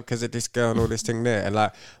his job because of this girl and all this thing there. And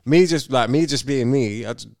like me just being me,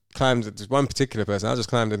 I just climbed this one particular person. I just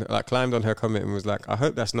climbed on her comment and was like, I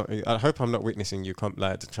hope I'm not witnessing you trying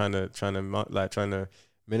to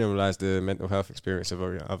minimize the mental health experience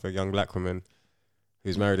of a young black woman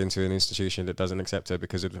who's married into an institution that doesn't accept her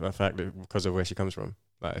because of the fact that because of where she comes from.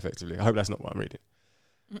 Like effectively, I hope that's not what I'm reading.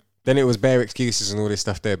 Then it was bare excuses and all this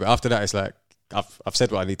stuff there, but after that, it's like I've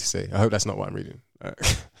said what I need to say. I hope that's not what I'm reading.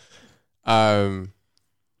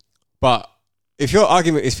 But if your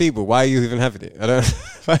argument is feeble, why are you even having it? I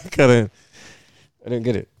don't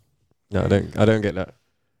get it. No, I don't get that.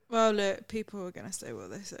 Well, look, people are gonna say what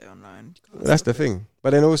they say online. That's the thing.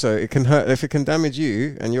 But then also, it can hurt if it can damage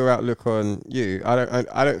you and your outlook on you.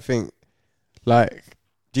 I don't think. Like,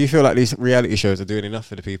 do you feel like these reality shows are doing enough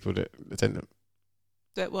for the people that attend them?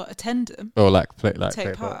 That what attend them? Or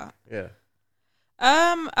take part? Yeah.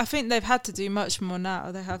 I think they've had to do much more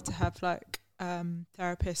now. They have to have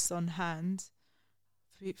therapists on hand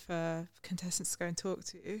for contestants to go and talk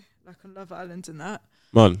to you, like on Love Island and that.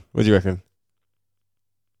 Mon, what do you reckon?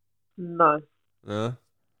 No. No?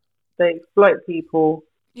 They exploit people.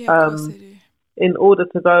 Yeah, of course they do. In order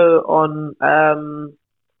to go on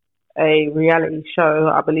a reality show,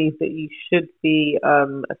 I believe that you should be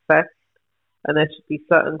assessed, and there should be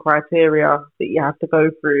certain criteria that you have to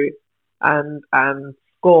go through and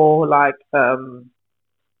score, like you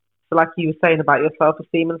were saying about your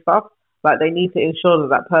self-esteem and stuff. Like, they need to ensure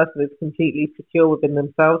that person is completely secure within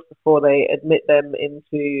themselves before they admit them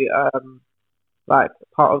into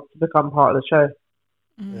to become part of the show.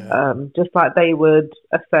 Yeah. Just like they would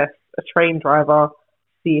assess a train driver,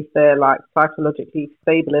 see if they're like psychologically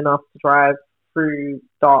stable enough to drive through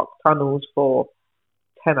dark tunnels for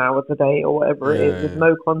 10 hours a day or whatever it is, with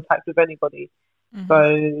no contact with anybody. Mm-hmm.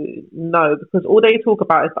 So no, because all they talk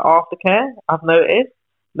about is the aftercare. I've noticed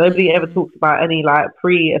nobody ever talks about any like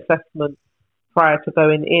pre-assessment prior to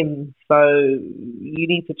going in. So you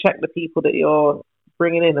need to check the people that you're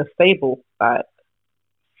bringing in are stable. Like,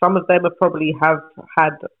 some of them probably have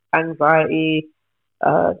had anxiety,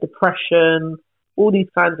 depression, all these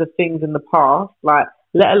kinds of things in the past. Like,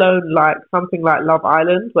 let alone like something like Love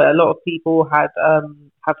Island, where a lot of people had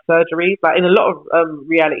have surgeries. Like, in a lot of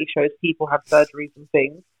reality shows, people have surgeries and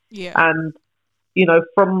things. Yeah. And you know,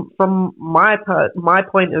 from my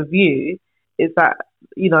point of view, is that,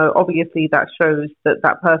 you know, obviously that shows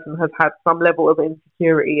that person has had some level of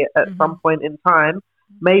insecurity at some point in time,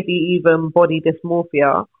 maybe even body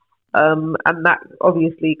dysmorphia, and that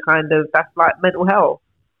obviously that's like mental health.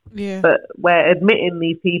 Yeah. But we're admitting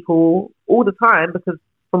these people all the time, because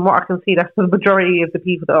from what I can see, that's the majority of the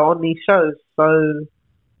people that are on these shows. So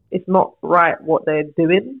it's not right what they're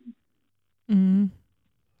doing. Mm.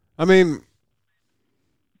 I mean,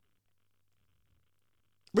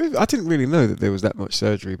 I didn't really know that there was that much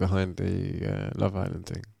surgery behind the Love Island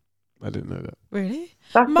thing. I didn't know that. Really?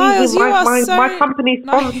 That's Miles, easy. you are my so company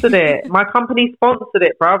sponsored it. My company sponsored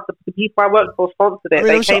it, bruv. The people I worked for sponsored it. I mean,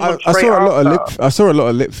 they came on I straight I saw a lot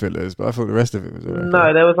of lip fillers, but I thought the rest of it was alright.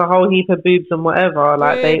 No, there was a whole heap of boobs and whatever.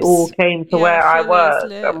 Like, they all came to where I worked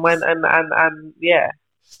lips. and went and yeah.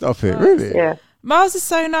 Stop it, really? Yeah. Miles is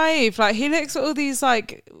so naive. Like, he looks at all these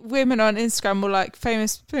like women on Instagram or like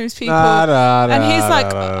famous people, and he's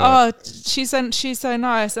like, "Oh, she's so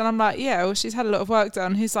nice," and I'm like, "Yeah, well, she's had a lot of work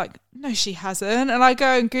done." He's like, "No, she hasn't," and I go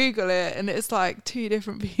and Google it, and it's like 2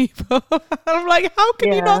 different people. And I'm like, "How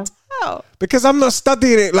can you not tell?" Because I'm not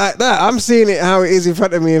studying it like that. I'm seeing it how it is in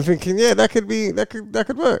front of me and thinking, yeah, that could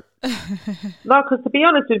work. No, because to be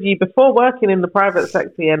honest with you, before working in the private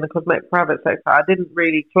sector and the cosmetic private sector, I didn't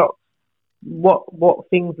really clock what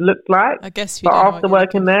things looked like. I guess but after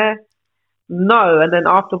working there, no. And then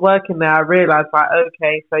after working there, I realised, like,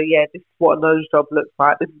 okay, so yeah, this is what a nose job looks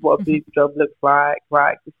like. This is what a boob job looks like.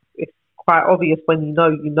 Right? It's quite obvious when you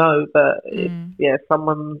know, but I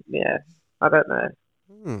don't know.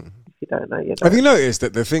 If you don't know, you don't. Have you noticed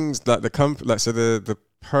that the things like the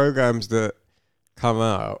programs that come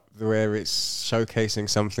out where it's showcasing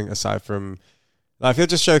something aside from, like, if you're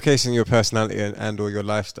just showcasing your personality and or your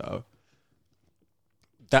lifestyle,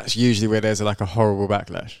 that's usually where there's like a horrible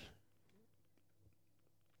backlash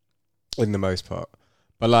in the most part.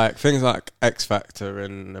 But like things like X Factor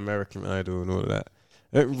and American Idol and all of that,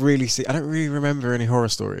 I don't really remember any horror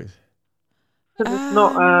stories.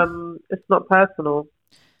 Because it's not personal.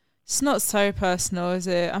 It's not so personal, is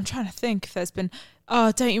it? I'm trying to think if there's been...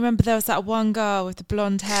 Oh, don't you remember there was that one girl with the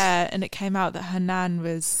blonde hair and it came out that her nan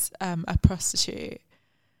was a prostitute?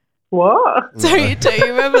 What? Don't you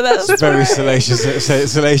remember that? It's very salacious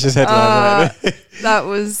headline. Right? That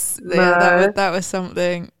was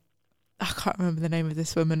something. I can't remember the name of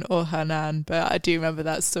this woman or her nan, but I do remember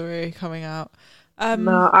that story coming out.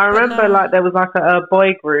 No, I remember like there was like a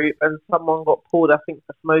boy group and someone got pulled, I think,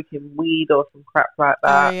 for smoking weed or some crap like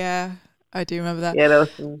that. Oh yeah, I do remember that. Yeah, there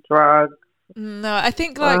was some drugs. No, I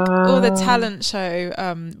think like all the talent show,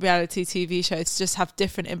 reality TV shows just have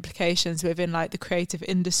different implications within like the creative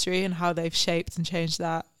industry and how they've shaped and changed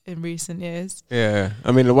that in recent years. Yeah,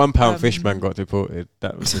 I mean the £1 fish man got deported.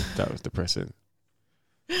 That was depressing.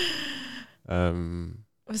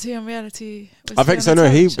 Was he on reality? I think so. No,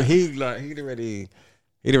 he'd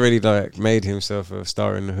already like made himself a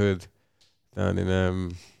star in the hood down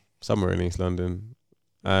in somewhere in East London.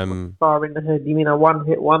 Star in the hood? You mean a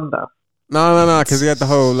one-hit wonder? No, because he had the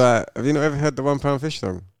whole like. Have you not ever heard the £1 fish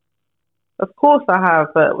song? Of course I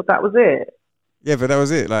have, but that was it. Yeah, but that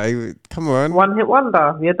was it. Like, come on, one-hit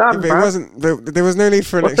wonder. You're done. Yeah, but it wasn't. There was no need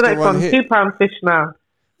for an extra one hit. £2 fish now.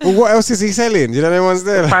 Well, what else is he selling? You know, no one's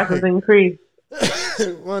there. The prices increase.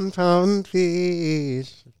 £1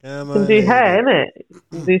 fish. You can do hair, innit? You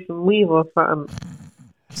can do some weave or something.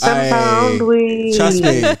 £10 weave. Trust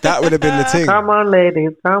me, that would have been the thing. Come on,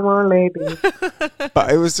 ladies.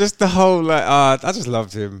 But it was just the whole like, I just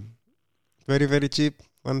loved him. Very, very cheap.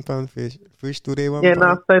 £1 fish. Fish today, £1. Yeah,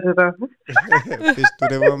 no, so did I. Fish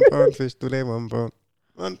today, £1. Fish today, £1.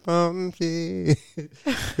 £1 fish.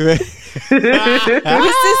 Was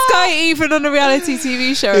this guy even on a reality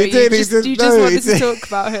TV show? He did. You just wanted to talk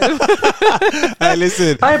about him. Hey,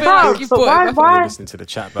 listen. Hey, but why? Listen to the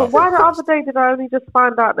chat. But why the other day did I only just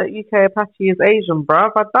find out that UK Apache is Asian,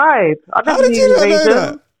 bruv? I died. I How did you not know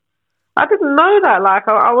that? I didn't know that. Like,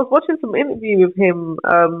 I was watching some interview with him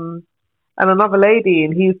and another lady,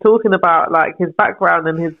 and he was talking about like his background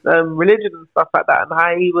and his religion and stuff like that, and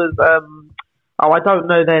how he was. I don't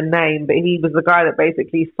know their name, but he was the guy that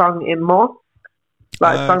basically sung in mosque,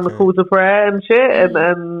 like sung the calls of prayer and shit, and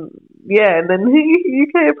then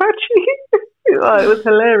UK Apache. Oh, it was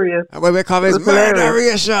hilarious. And when we come is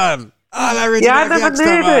murderation. Yeah, I never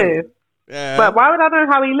knew this. Yeah. But why would I know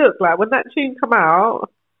how he looked? Like when that tune come out,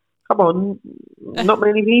 come on, not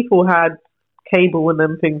many people had cable and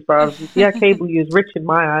them things, bro. Yeah, cable, you was rich in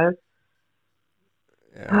my eyes.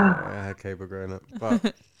 Yeah, I had cable growing up.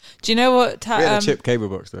 But do you know what? we had a chip cable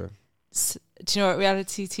box though. Do you know what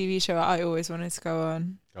reality TV show I always wanted to go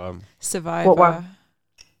on? Survivor. What one?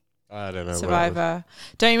 I don't know. Survivor.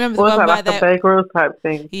 Don't you remember the was one that, where like a Bear Grylls type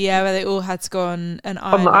thing? Yeah, where they all had to go on an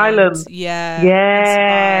island. On the island. Yeah.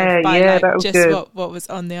 Yeah, that was just good. what was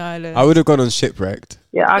on the island. I would have gone on Shipwrecked.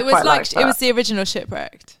 Yeah, it was like it was the original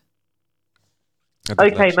Shipwrecked.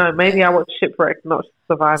 Okay, no, maybe I watched Shipwrecked, not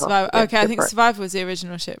Survivor. Okay, I think Survivor was the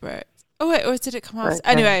original Shipwrecked. Oh wait, or did it come after? Okay.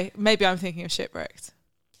 Anyway, maybe I'm thinking of Shipwrecked,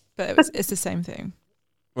 but it's the same thing.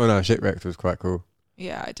 Well, no, Shipwrecked was quite cool.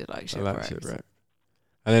 Yeah, I did like I Shipwrecked. liked Shipwrecked.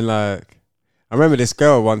 And then like, I remember this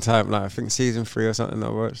girl one time, like I think season 3 or something that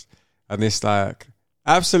I watched, and this like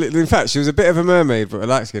absolutely, in fact, she was a bit of a mermaid, but a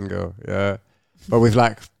light skinned girl, yeah, but with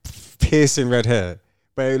like piercing red hair,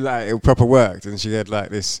 but it proper worked, and she had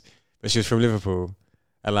like this, but she was from Liverpool.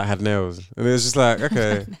 And like had nails, and it was just like,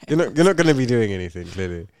 okay, you're not going to be doing anything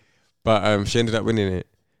clearly, but she ended up winning it,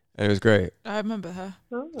 and it was great. I remember her.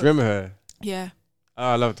 Oh. Do you remember her? Yeah. Oh,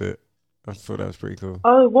 I loved it. I thought that was pretty cool.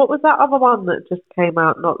 Oh, what was that other one that just came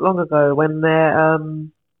out not long ago when they're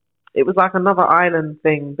it was like another island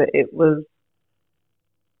thing, but it was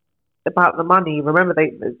about the money. Remember,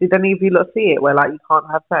 did any of you lot see it where like you can't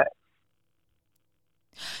have sex?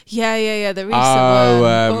 Yeah. The recent one.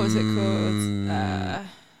 What was it called?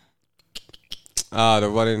 The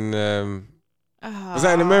one in was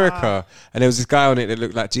that in America? And there was this guy on it that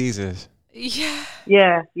looked like Jesus. Yeah.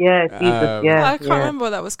 Yeah, Jesus. I can't remember what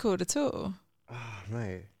that was called at all. Oh,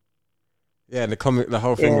 mate. Yeah, and the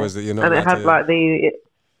whole thing was that you're not. And it had like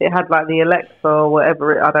the Alexa or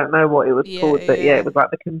whatever. I don't know what it was called, but it was like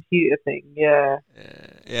the computer thing. Yeah.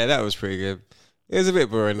 Yeah, that was pretty good. It was a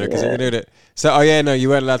bit boring though, because you knew that. So, you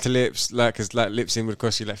weren't allowed to because like lip sync would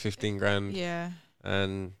cost you like 15 grand. Yeah.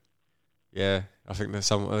 And yeah, I think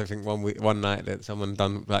one night that someone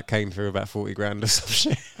came through about 40 grand or some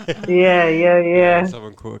shit. Yeah.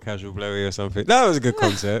 Someone caught a casual blowy or something. That was a good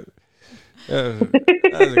concept. Do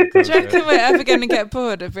you reckon we're ever going to get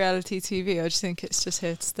bored of reality TV, or do you think it's just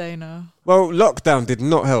here to stay now? Well, lockdown did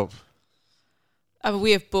not help.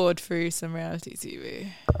 We have bored through some reality TV.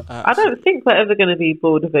 I don't think we're ever going to be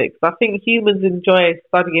bored of it, because I think humans enjoy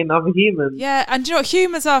studying other humans. Yeah, and do you know what?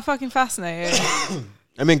 Humans are fucking fascinating.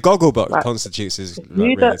 I mean, Gogglebox constitutes as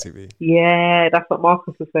reality TV. Yeah, that's what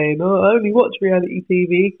Marcus was saying. Oh, I only watch reality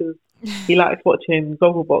TV because he likes watching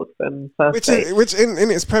Gogglebox and First Date. Which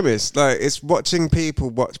in its premise, like, it's watching people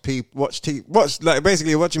watch like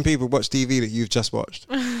basically watching people watch TV that you've just watched.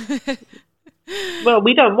 Well,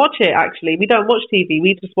 we don't watch it, actually. We don't watch TV.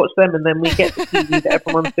 We just watch them, and then we get the TV that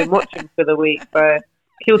everyone's been watching for the week. So,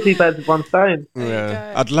 kill two birds with one stone.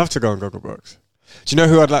 Yeah, I'd love to go on Gogglebox. Do you know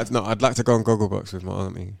who I'd like to? No, I'd like to go on Gogglebox with my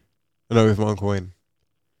auntie. No, with my Uncle Wayne.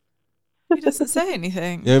 He doesn't say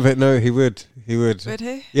anything. Yeah, but no, he would. He would. Would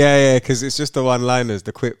he? Yeah, because it's just the one-liners,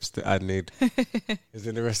 the quips that I'd need. Because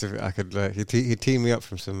then the rest of it, I could like. He'd team me up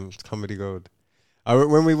from some comedy gold.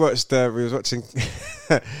 When we watched, we was watching.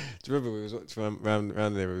 Do you remember we was watching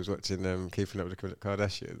round there? We was watching Keeping Up with the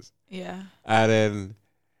Kardashians. Yeah. And then,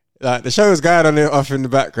 like, the show was going on off in the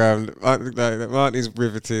background. Like, Marty's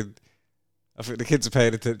riveted. I think the kids are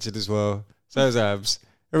paying attention as well. So is Abs.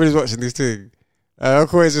 Everybody's watching this thing.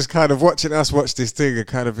 Uncle Wayne's just kind of watching us watch this thing and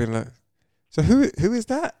kind of being like, so who is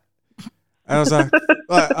that? And I was like,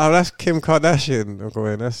 oh, that's Kim Kardashian, Uncle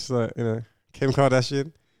Wayne. That's like, Kim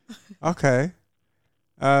Kardashian. Okay.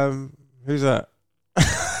 Who's that?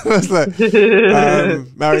 I was like,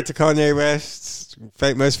 married to Kanye West,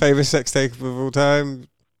 most famous sex tape of all time.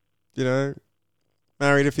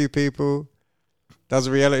 Married a few people. Does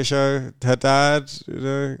a reality show. Her dad,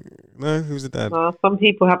 no, who's the dad? Some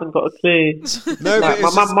people haven't got a clue. No, like,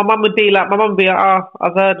 but my mum would be like, oh,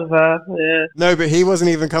 I've heard of her. Yeah. No, but he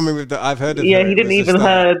wasn't even coming with the I've heard of her. Yeah, he didn't even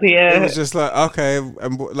heard. Yeah, it was just like, okay,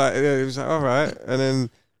 and like it was like, all right, and then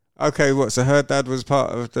okay, what? So her dad was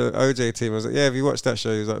part of the OJ team. I was like, yeah, have you watched that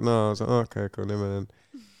show? He was like, no. I was like, oh, okay, cool, never mind.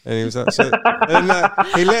 And he was like, so, and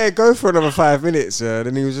he let it go for another 5 minutes. And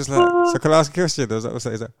then he was just like, so can I ask a question? I was like, what's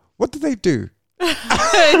that? He's like, what did they do?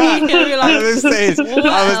 At this stage, I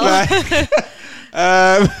was like,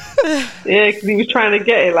 yeah, because he was trying to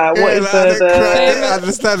get it. Like, what is the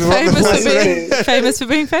understand famous for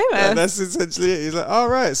being famous? And that's essentially it. He's like, all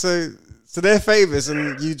right, so they're famous,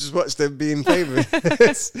 and you just watch them being famous.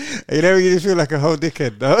 You feel like a whole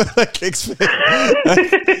dickhead, no? Like, I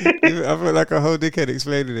feel like a whole dickhead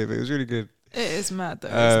explaining it, but it was really good. It is mad though,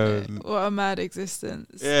 isn't it? What a mad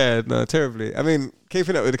existence. Yeah, no, terribly. I mean,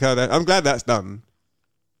 Keeping Up with the Kardashians, I'm glad that's done.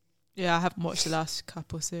 Yeah, I haven't watched the last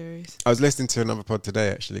couple series. I was listening to another pod today,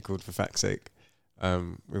 actually, called For Fact's Sake,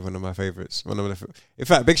 with one of my favourites. In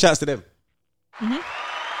fact, big shouts to them. Mm-hmm.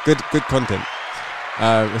 Good content.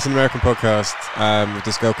 It's an American podcast with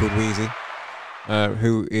this girl called Wheezy,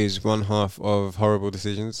 who is one half of Horrible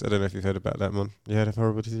Decisions. I don't know if you've heard about that one. You heard of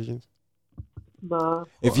Horrible Decisions? No.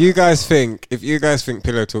 If you guys think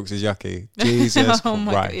Pillow Talks is yucky, Jesus my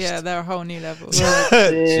Christ. God, yeah, they're a whole new level.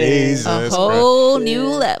 Jesus, a whole new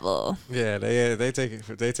level. Yeah, they take it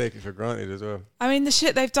for granted as well. I mean, the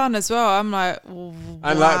shit they've done as well. I'm like, wow.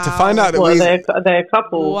 And like to find out that they're a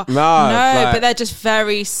couple. No, but they're just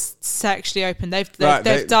very sexually open. They've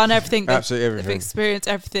done everything. Absolutely everything. They've experienced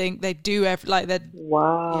everything. They do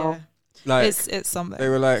wow. Yeah. Like, it's something. They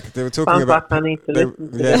were talking Sounds about. Like I need to listen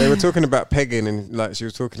to them. They were talking about pegging, and like she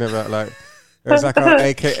was talking about like it was like yeah,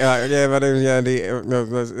 my name is Yandy,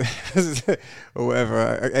 or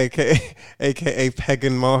whatever, aka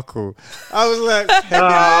Pagan Markle. I was like,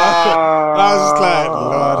 I was just like,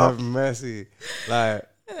 Lord have mercy, like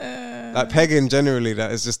pegging generally.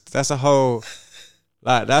 That's a whole.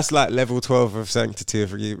 Like that's like level 12 of sanctity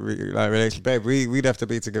of like relation, babe. We'd have to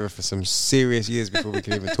be together for some serious years before we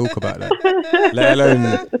can even talk about that.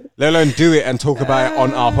 let alone do it and talk about it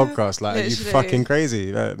on our podcast. Like, are you fucking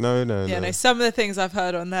crazy? Like, no. Yeah, no. Some of the things I've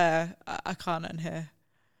heard on there, I can't unhear.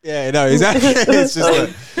 Yeah, no, exactly. It's just like,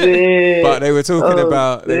 but they were talking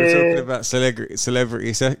about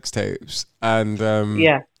celebrity sex tapes, and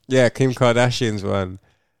yeah, Kim Kardashian's one.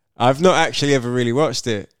 I've not actually ever really watched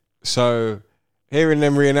it, so. Hearing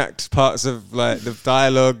them reenact parts of like the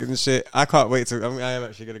dialogue and shit, I can't wait to. I am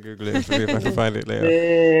actually gonna Google it for me if I can find it later.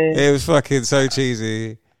 It was fucking so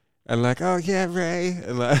cheesy, and like, oh yeah, Ray,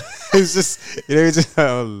 and like it's just just like,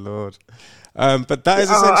 oh Lord. But that is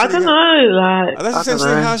essentially. I don't know, like that's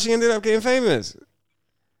essentially how she ended up getting famous.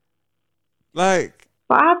 Like,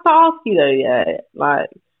 but I have to ask you though, yeah, like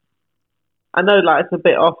I know, like it's a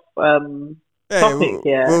bit off topic,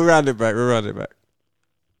 We'll round it back.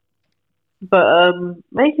 But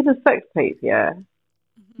making a sex tape, yeah,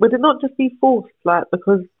 would it not just be forced, like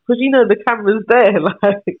because the camera's there,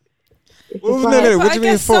 like Well, no. What do you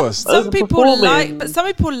mean forced? Some people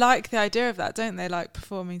like the idea of that, don't they? Like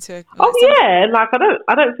performing to. Yeah, like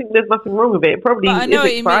I don't think there's nothing wrong with it. It probably I know is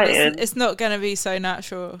what you exciting. mean. It's not going to be so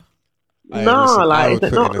natural. Is it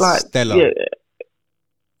not like Stella?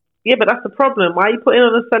 Yeah, but that's the problem. Why are you putting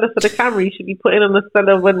on a Stella for the camera? You should be putting on a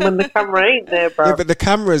Stella when the camera ain't there, bro. Yeah, but the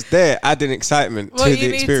camera's there, adding excitement to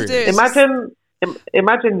the experience.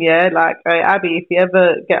 Imagine, like Abby, if you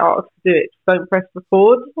ever get asked to do it, just don't press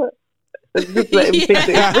record. Just let him think that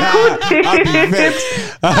it's recording. I'd be vexed.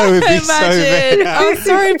 I would be so vexed. Oh,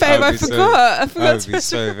 sorry, babe, I forgot. I would be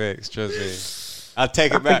so vexed, trust me. I'd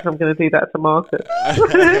take it back. I think I'm going to do that to Marcus. I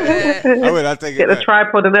would. I'd take it back. Get the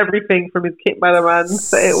tripod and everything from his kit man,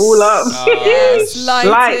 set it all up. Yes,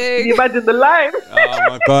 lighting. Light. Can you imagine the light? Oh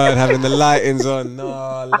my God, having the lightings on. No,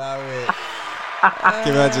 allow it. Can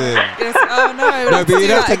you imagine? Yes. Oh no, but you'd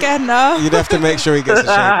have to again now. You'd have to make sure he gets a shape.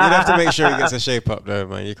 You'd have to make sure he gets a shape up though,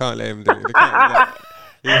 man. You can't let him do it.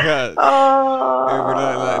 You can't.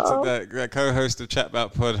 That co-host of Chat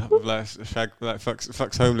About Pod,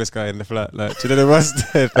 fucks homeless guy in the flat. Like, do you know the ones?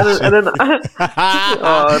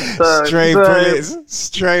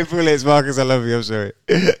 Stray bullets, Marcus. I love you. I'm sorry.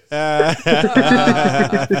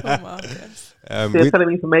 Marcus. You're telling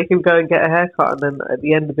me to make him go and get a haircut, and then at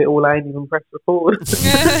the end of it all, I ain't even press record.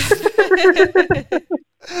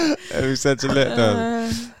 It was such a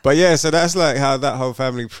letdown. But yeah, so that's like how that whole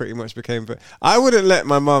family pretty much became. But I wouldn't let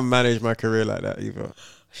my mum manage my career like that either.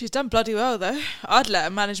 She's done bloody well though. I'd let her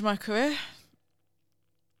manage my career.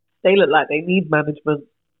 They look like they need management.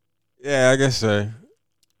 Yeah, I guess so.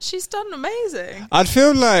 She's done amazing. I'd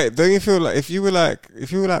feel like, don't you feel like if you were like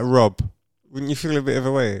Rob, wouldn't you feel a bit of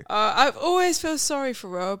a way? I've always felt sorry for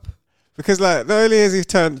Rob. Because like not only has he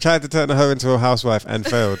tried to turn her into a housewife and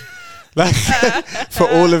failed. Like for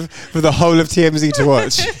the whole of TMZ to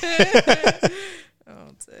watch.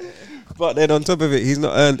 Oh dear. But then on top of it, he's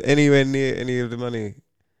not earned anywhere near any of the money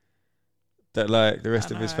that like the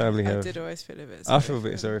rest of his family have. I did always feel a bit sorry. I feel a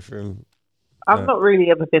bit sorry for him. I've not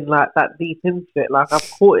really ever been like that deep into it. Like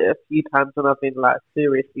I've caught it a few times when I've been like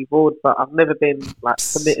seriously bored, but I've never been like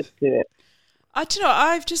committed to it. Do you know,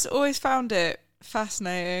 I've just always found it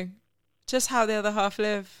fascinating, just how the other half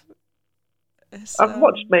live. I've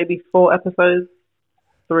watched maybe 4 episodes,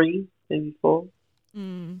 3, maybe 4.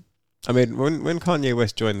 Mm. I mean, when Kanye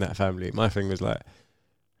West joined that family, my thing was like,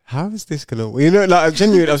 how is this gonna? You know, like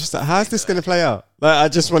genuinely, I was just like, how's this gonna play out? Like, I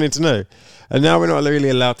just wanted to know. And now we're not really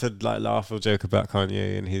allowed to like laugh or joke about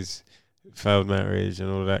Kanye and his failed marriage and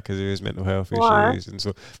all of that because of his mental health issues and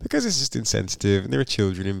so because it's just insensitive and there are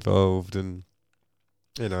children involved and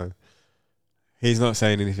you know, he's not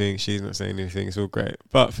saying anything, she's not saying anything. It's all great,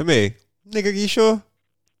 but for me. Nigga, you sure?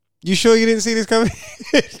 You sure you didn't see this coming?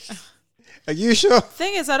 Are you sure?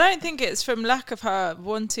 Thing is, I don't think it's from lack of her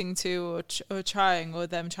wanting to or trying or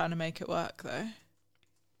them trying to make it work, though.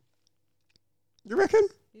 You reckon?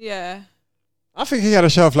 Yeah. I think he had a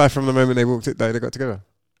shelf life from the moment they they got together.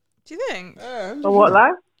 Do you think? A what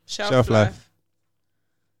life? Shelf life.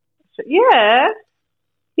 Yeah.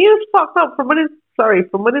 He was fucked up from when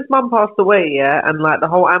his mum passed away, yeah, and like the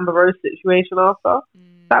whole Amber Rose situation after.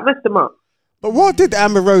 That messed him up. But what did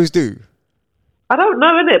Amber Rose do? I don't know,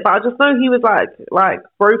 innit? But I just know he was like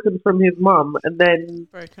broken from his mum, and then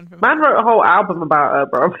man wrote a whole album about her,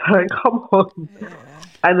 bro. Like, come on. Yeah.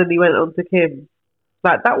 And then he went on to Kim.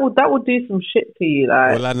 Like that would do some shit to you.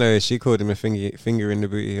 Like, all I know is she called him a finger in the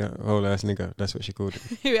booty, whole ass nigga. That's what she called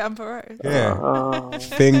him. Who, Amber Rose? Yeah,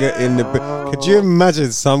 finger in the booty. Could you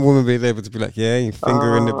imagine some woman being able to be like, yeah, you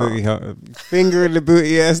finger in the booty, finger in the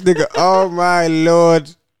booty ass nigga? Oh my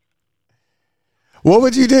lord. What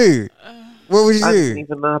would you do? What would you do? I didn't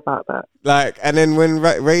even know about that. Like, and then when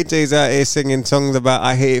Ray J's out here singing songs about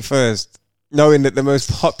 "I Hate It First," knowing that the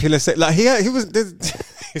most popular like he was,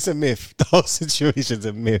 it's a myth. The whole situation's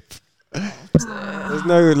a myth. There's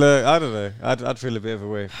no, like, I don't know. I'd feel a bit of a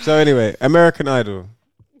way. So anyway, American Idol.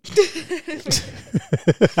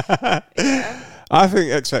 I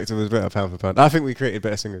think X Factor was better pound for pound. I think we created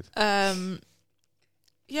better singers.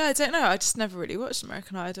 Yeah, I don't know. I just never really watched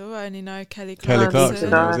American Idol. I only know Kelly Clarkson. Clarkson.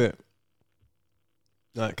 That was it.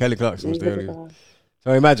 Like, Kelly Clarkson was the only.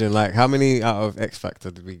 So imagine, like, how many out of X Factor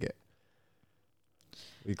did we get?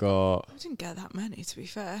 We got. We didn't get that many, to be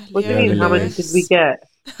fair. What do you mean? How many did we get?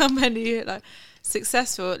 How many? Like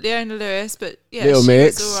successful, Leona Lewis, but yeah, Little she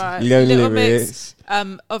Mix, was all right. Little Mix.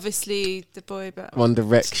 Obviously the boy, but One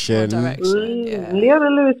Direction. Yeah. Leona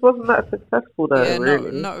Lewis wasn't that successful though. Yeah,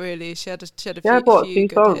 really. not really. She had a few, few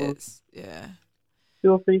good songs. hits. Yeah.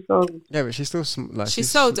 2 or 3 songs. Yeah, but she still she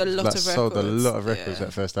sold a lot of records. Sold a lot of records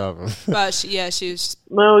that first album. But she was.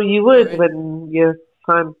 No, you would when you're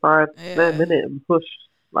signed by their minute and pushed.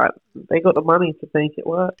 Like, they got the money to make it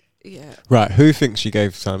work. Yeah. Right. Who thinks she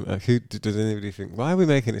gave Simon? Who does anybody think? Why are we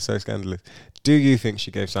making it so scandalous? Do you think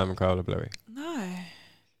she gave Simon Cowell a blowy? No.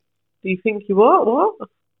 Do you think you what? What?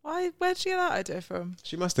 Why? Where'd she get that idea from?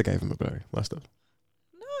 She must have gave him a blowy. Must have.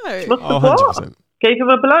 No. Must have what? 100%. Gave him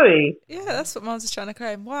a blowy. Yeah, that's what Mars is trying to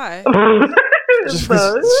claim. Why? No.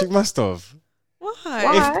 She must have.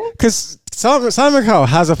 Why? Because Simon Cowell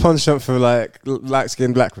has a penchant for like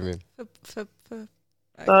light-skinned black women. For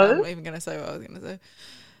okay, I'm not even going to say what I was going to say.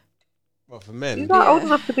 Well, for men. He's not old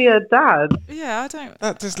enough to be a dad. Yeah, I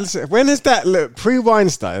don't. Just listen. When is that? Look,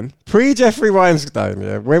 pre-Weinstein, pre-Jeffrey Weinstein.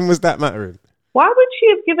 Yeah. When was that mattering? Why would she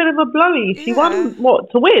have given him a blowy? She won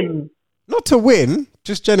what, to win? Not to win,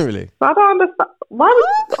 just generally. I don't understand. Why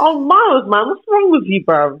would? Oh, Miles, man, what's wrong with you,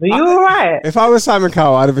 bro? Are you alright? If I was Simon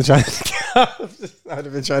Cowell, I'd have been trying to. I'd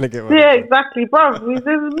have been trying to get one. Yeah, exactly, bro.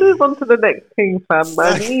 Move on to the next thing, fam,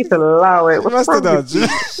 man. You need to allow it. What's wrong with you?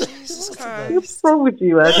 Jesus Christ. What's wrong with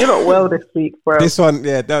you, man? You're not well this week, bro. This one,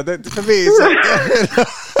 yeah, no, for me, it's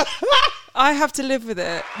I have to live with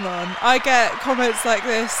it, man. I get comments like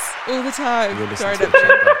this all the time. Sorry,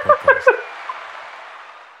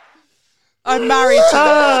 I'm married to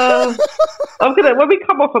them. I'm gonna, when we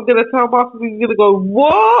come off, I'm gonna tell Marcus, he's gonna go,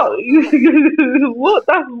 what? What?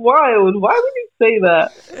 That's wild. Why would you say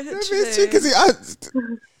that? it's true because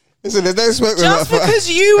listen, there's no smoke. Just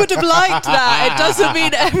because you would have liked that, it doesn't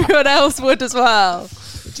mean everyone else would as well.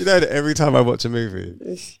 Do you know that every time I watch a movie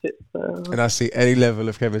and I see any level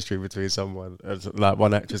of chemistry between someone, like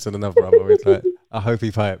one actress and another, I'm always like, I hope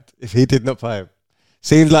he piped. If he did not pipe,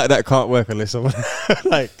 seems like that can't work unless someone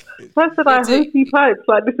like. I said, I hope he pipes.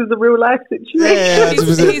 Like, this is a real life situation. Yeah,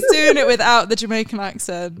 he's doing it without the Jamaican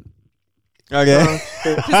accent. Okay.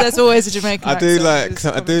 Because there's always a Jamaican accent.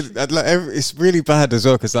 I do like it's really bad as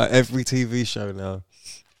well because like every TV show now.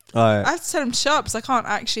 I have to tell them shut up because I can't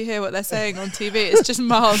actually hear what they're saying on TV. It's just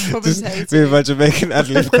Miles commentating. With my Jamaican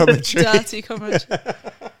ad-lib commentary. Dirty commentary.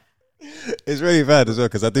 It's really bad as well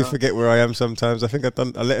because I do forget where I am sometimes. I think I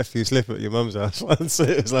let a few slip at your mum's house once. So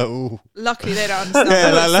it was like, ooh. Luckily they don't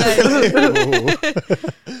understand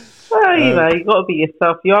Well, you know, you got to be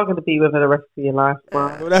yourself. You are going to be with her the rest of your life,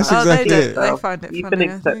 man. Well, that's exactly it. They find it You've funny,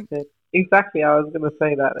 been accepted. Exactly, I was going to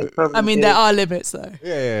say that. I mean, there are limits, though.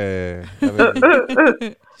 Yeah. I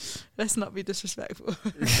mean, let's not be disrespectful.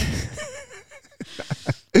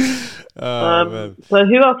 Man. So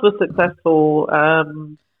who else was successful?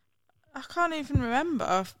 I can't even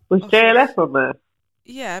remember. Was JLS on there?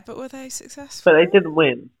 Yeah, but were they successful? But they didn't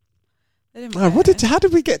win. They didn't win. How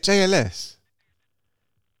did we get JLS?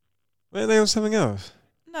 Weren't they on something else?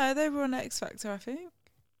 No, they were on X Factor, I think.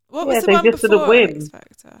 What Yeah, was the they one just didn't before win. X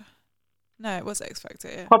Factor? No, it was X Factor,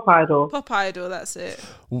 yeah. Pop Idol. Pop Idol, that's it.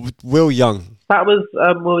 Will Young. That was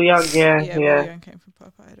Will Young, yeah. Will Young came from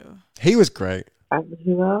Pop Idol. He was great. And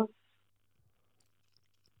who else?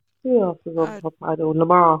 Who else was on Pop Idol?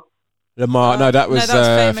 Lamar. No, that was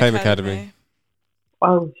Fame Academy.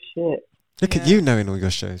 Oh, shit. Look at you knowing all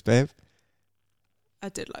your shows, babe. I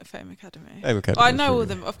did like Fame Academy. Fame Academy. Well, I know all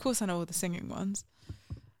them. Of course, I know all the singing ones.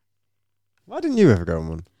 Why didn't you ever go on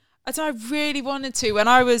one? I really wanted to. When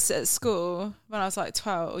I was at school, when I was like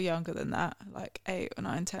 12 or younger than that, like 8 or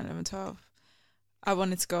 9, 10, 11, 12, I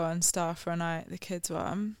wanted to go on Star for a Night, the kids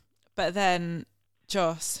one. But then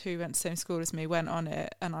Joss, who went to the same school as me, went on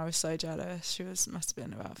it, and I was so jealous. She must have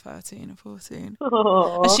been about 13 or 14.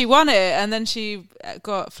 Aww. And she won it, and then she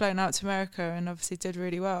got flown out to America and obviously did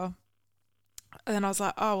really well. And then I was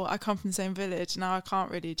like, oh, well, I come from the same village. Now I can't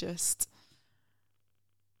really just...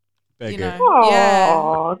 You know,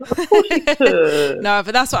 Aww, yeah. No,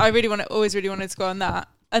 but that's what I always really wanted to go on that.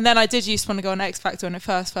 And then I did used to want to go on X Factor when it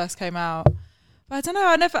first came out. But I don't know,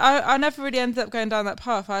 I never really ended up going down that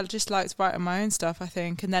path. I just liked writing my own stuff, I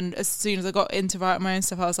think. And then as soon as I got into writing my own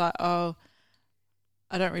stuff, I was like, oh,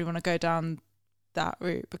 I don't really want to go down that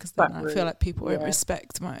route because then I feel like people won't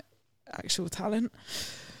respect my actual talent.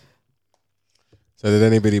 So did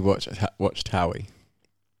anybody watch Howie?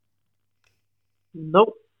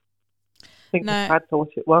 Nope. I think I had to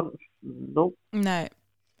watch it once. Nope. No.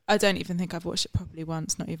 I don't even think I've watched it properly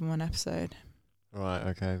once, not even one episode. Right,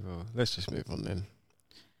 okay, well, let's just move on then.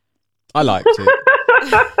 I liked it.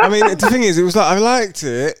 I mean, the thing is, it was like, I liked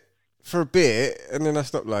it for a bit, and then I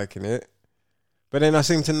stopped liking it. But then I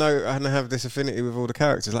seem to know and have this affinity with all the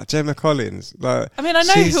characters, like Gemma Collins. Like, I mean, I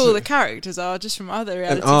know who all the characters are just from other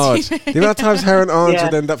reality TV. The amount of times her and Arj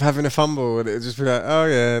would end up having a fumble, and it would just be like, oh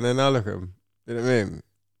yeah, and then I'll look at them. You know what I mean?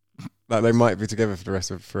 Like, they might be together for the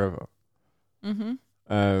rest of forever. Mm-hmm.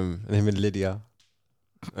 And him and Lydia.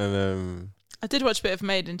 And I did watch a bit of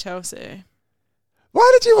Made in Chelsea.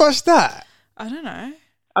 Why did you watch that? I don't know.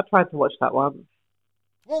 I tried to watch that one.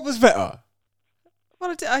 What was better?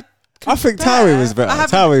 Well, I think Towie was better.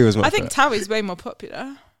 Towie was much I think better. Towie's way more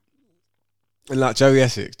popular. And like Joey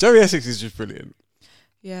Essex. Joey Essex is just brilliant.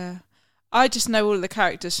 Yeah. I just know all of the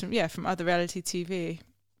characters from other reality TV.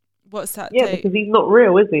 What's that? Yeah, because he's not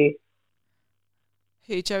real, is he?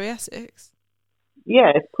 Who, Joey Essex?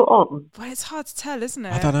 Yeah, it's put on. Well, it's hard to tell, isn't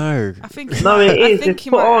it? I don't know. I think No, it is. I think It's he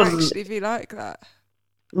put might on. actually be like that.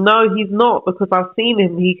 No, he's not, because I've seen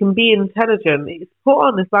him. He can be intelligent. It's put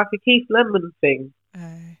on. It's like a Keith Lemon thing.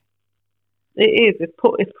 It is. It's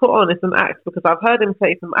put on. It's an act, because I've heard him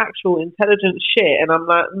say some actual intelligent shit, and I'm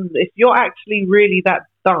like, if you're actually really that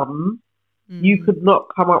dumb, you could not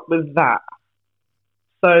come up with that.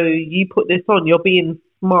 So you put this on. You're being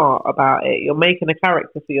smart about it. You're making a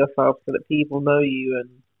character for yourself so that people know you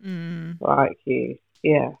and like you.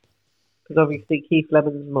 Yeah, because obviously Keith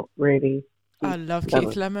Lemon's not really. I love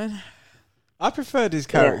Keith Lemon. I preferred his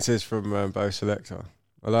characters from Bo Selector.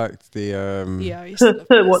 I liked the I used to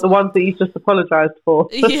love what the ones that you just apologised for.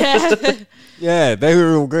 Yeah. Yeah, they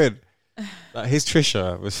were all good. Like his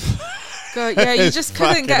Trisha was. God, yeah, you just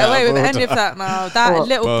couldn't get away with any of that now. That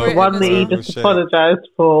little Britain one that you just apologised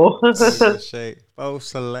for. Bo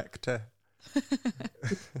Selector.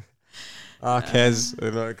 Arquez,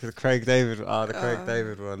 Craig David. The Craig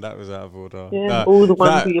David one, that was out of order. Yeah, all the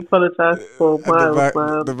ones that you apologised for.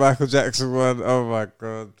 The Michael Jackson one, oh my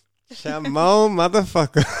God. Shamon,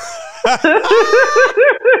 motherfucker.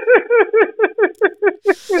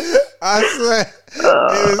 I swear.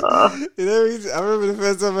 I remember the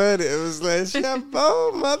first time I heard it, it was like,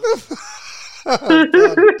 Shamon, motherfucker.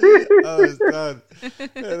 I was done.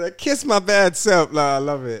 Like, kiss my bad self. Like, I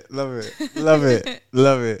love it.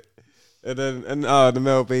 And then, the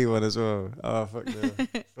Mel B one as well. Oh, fuck no.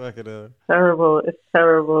 Fucking hell. Terrible. It's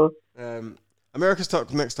terrible. America's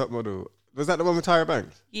Next Top Model. Was that the one with Tyra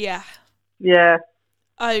Banks? Yeah. Yeah.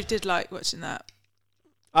 I did like watching that.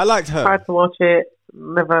 I liked her. Tried to watch it.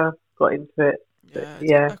 Never got into it.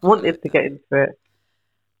 Yeah. Wanted to get into it.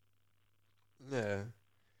 Yeah.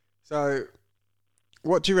 So,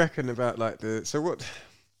 what do you reckon about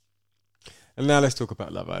and now let's talk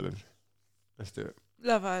about Love Island. Let's do it.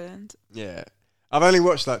 Love Island. Yeah. I've only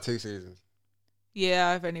watched 2 seasons. Yeah,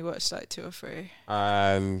 I've only watched 2 or 3.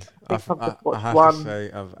 And I have one, to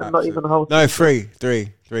say, I've not even a whole. No, 3,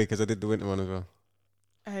 because I did the winter one as well.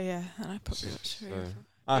 Oh yeah, and I probably watched 3.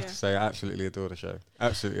 I have to say, I absolutely adore the show.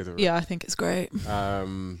 Absolutely adore it. Yeah, I think it's great. I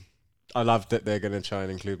love that they're going to try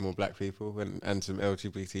and include more black people and some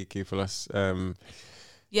LGBTQ plus.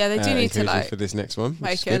 Yeah, they do need to for this next one.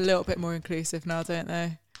 Make it a little bit more inclusive now, don't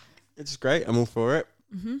they? It's great. I'm all for it.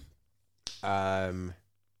 Mm-hmm.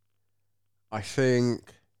 I think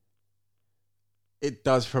it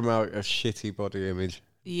does promote a shitty body image.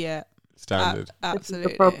 Yeah. Standard. Absolutely.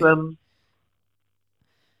 This is the problem.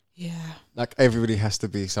 Yeah. Like everybody has to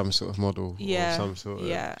be some sort of model or some sort of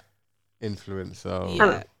influencer.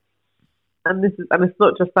 Yeah. And it's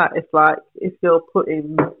not just that. It's like if you're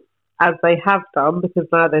putting, as they have done, because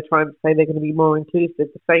now they're trying to say they're going to be more inclusive,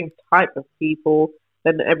 the same type of people,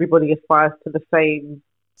 then everybody aspires to the same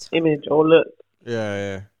image or look.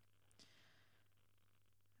 Yeah.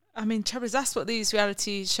 I mean, trouble is that's what these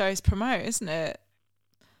reality shows promote, isn't it?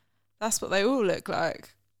 That's what they all look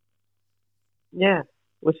like. Yeah,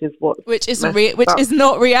 which is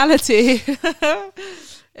not reality. It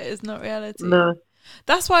is not reality. No.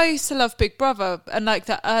 That's why I used to love Big Brother and like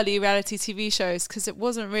the early reality TV shows, because it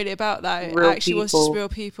wasn't really about that. It actually was just real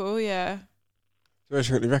people. Yeah. Do you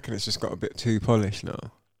actually reckon it's just got a bit too polished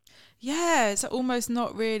now? Yeah, it's almost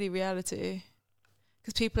not really reality.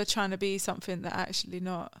 Because people are trying to be something they're actually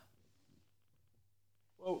not.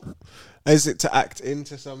 Well, is it to act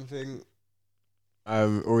into something,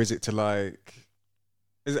 or is it to like?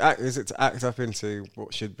 Is it to act up into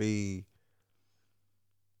what should be?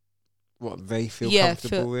 What they feel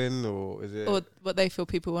comfortable in, or is it? Or what they feel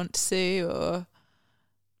people want to see, or?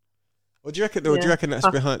 Or do you reckon? Or do you reckon that's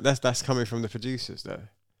behind? That's coming from the producers, though.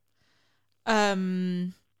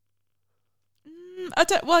 I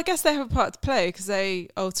don't. Well, I guess they have a part to play because they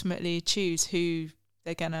ultimately choose who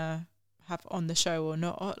they're gonna have on the show or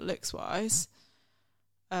not, looks wise.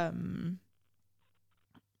 But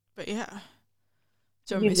yeah,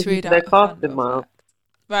 do you want me to read out a fun little fact?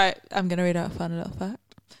 Right, I'm gonna read out a fun little fact.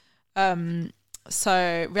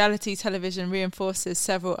 So reality television reinforces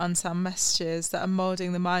several unsound messages that are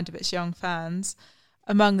moulding the mind of its young fans.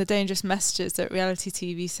 Among the dangerous messages that reality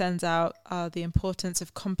TV sends out are the importance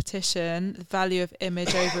of competition, the value of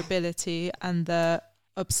image over ability, and the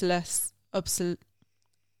obsolescence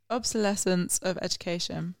of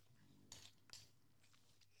education.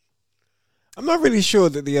 I'm not really sure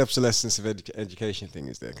that the obsolescence of education thing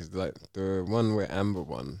is there, because like the one where Amber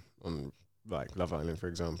won on like Love Island, for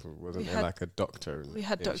example, wasn't there like a doctor? We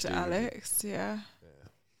had Dr. Alex, yeah.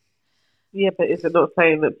 Yeah, but is it not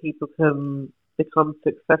saying that people can become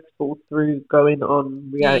successful through going on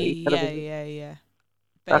reality television? Yeah.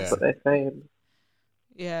 That's what they're saying.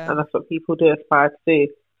 Yeah. And that's what people do aspire to do.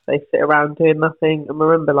 They sit around doing nothing. And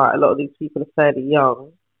remember, like, a lot of these people are fairly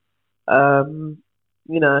young.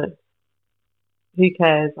 You know, who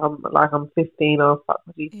cares? I'm 15, I'll start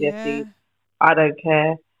my GCSE. Yeah. I don't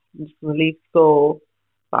care. I'm just going to leave school,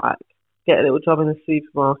 like, get a little job in the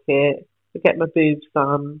supermarket, get my boobs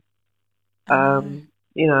done,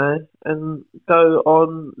 you know, and go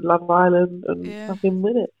on Love Island and fucking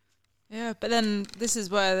win it. Yeah, but then this is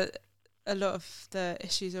where a lot of the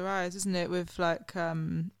issues arise, isn't it, with like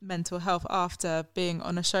mental health after being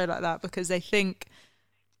on a show like that, because they think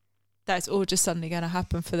that it's all just suddenly going to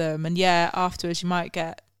happen for them. And afterwards you might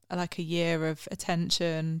get like a year of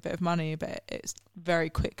attention, bit of money, but it very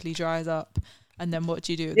quickly dries up. And then what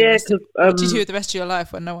do you do with what do you do with the rest of your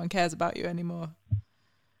life when no one cares about you anymore?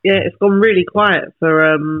 Yeah, it's gone really quiet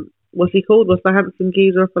for what's he called? What's the handsome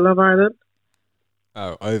geezer for Love Island?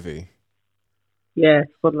 Oh, Ovi. Yeah,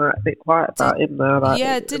 it's gone like a bit quiet about him now.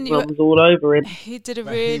 Like, didn't you? Was all over him. He did a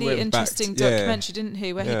really interesting documentary, didn't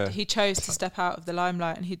he? Where he chose to step out of the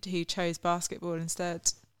limelight and he chose basketball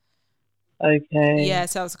instead. Okay. Yeah,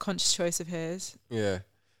 so that was a conscious choice of his. Yeah.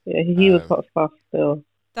 Yeah, he was hot stuff still.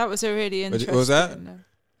 That was a really interesting. What was that?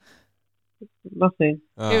 Nothing.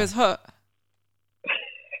 He was hot.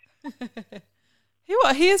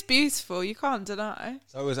 He is beautiful. You can't deny.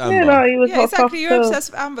 So was Amber. Yeah, no, he was exactly. You're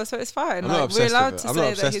obsessed with Amber, so it's fine. I'm like, not obsessed we're allowed with to her. I'm say not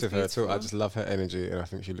that obsessed he's with her at all. beautiful. I just love her energy, and I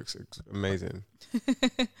think she looks amazing.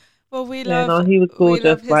 Well, we yeah, love. no, he was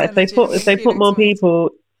gorgeous. Like if they put more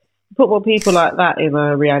people like that in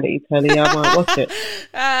a reality telly, I might watch it.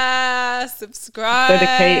 Subscribe.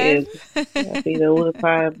 Dedicated. I'll be there all the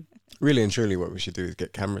time. Really and truly, what we should do is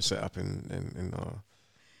get cameras set up in our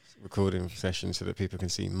recording session so that people can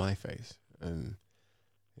see my face and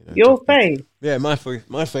your face. Yeah, my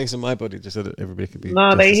face and my body, just so that everybody could be.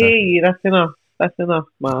 No, they hear you. That's enough. That's enough,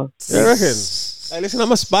 man. Yeah, I reckon. Hey, listen,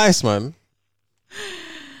 I'm a spice, man.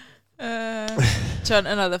 John,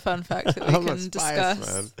 another fun fact that we can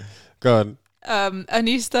discuss. Man. Go on. A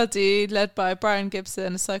new study led by Brian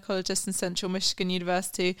Gibson, a psychologist in Central Michigan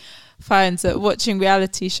University, finds that watching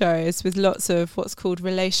reality shows with lots of what's called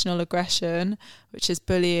relational aggression, which is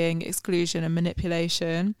bullying, exclusion and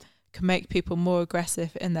manipulation, can make people more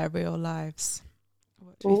aggressive in their real lives.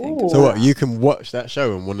 What do you think? So what, you can watch that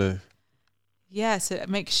show and want to... Yeah, so it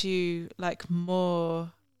makes you like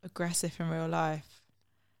more aggressive in real life.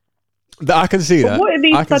 I can see that. What are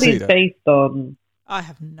these studies based on? I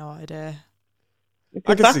have no idea.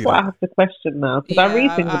 Because that's what I have to question now. Because I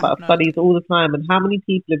read things about studies all the time, and how many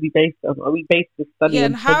people have you based on? Are we based this study? Yeah,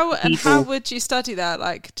 and how would you study that?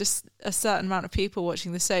 Like just a certain amount of people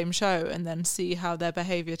watching the same show, and then see how their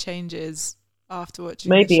behaviour changes after watching.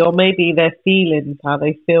 Maybe, or maybe their feelings, how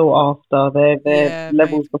they feel after their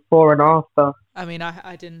levels before and after. I mean,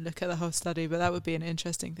 I didn't look at the whole study, but that would be an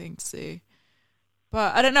interesting thing to see.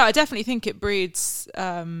 But I don't know. I definitely think it breeds.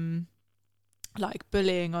 Like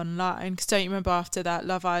bullying online, because don't you remember after that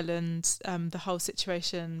Love Island, the whole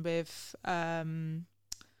situation with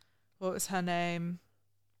what was her name,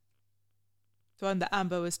 the one that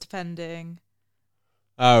Amber was defending?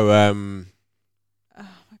 Oh my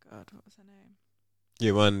god, what was her name?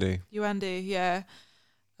 Yewande, yeah.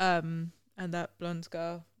 And that blonde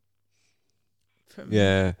girl from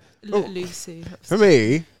Lucy. For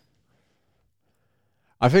me,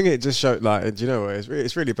 I think it just showed, like, do you know what?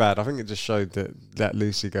 It's really bad. I think it just showed that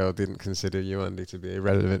Lucy girl didn't consider Yewande to be a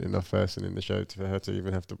relevant enough person in the show for her to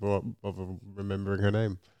even have to bother remembering her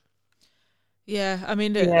name. Yeah, I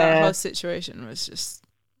mean, that whole situation was just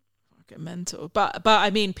fucking mental. But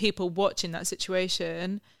I mean, people watching that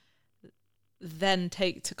situation then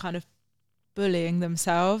take to kind of bullying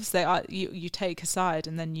themselves. You take a side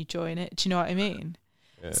and then you join it. Do you know what I mean?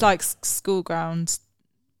 Yeah. It's like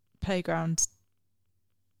playground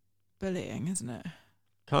bullying, isn't it?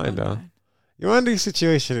 Kinda. Yewande's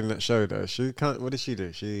situation in that show, though, what did she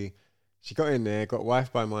do? She got in there, got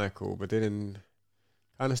wifed by Michael, but then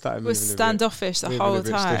kind of started was standoffish the whole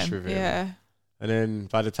time. Yeah. And then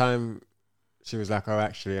by the time she was like, "Oh,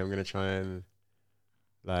 actually, I'm gonna try and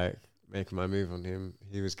like make my move on him,"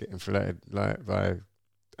 he was getting flirted like by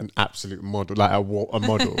an absolute model, like a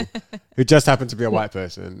model who just happened to be a white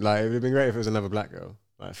person. Like, it would have been great if it was another black girl,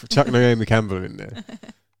 like Chuck Naomi Campbell in there.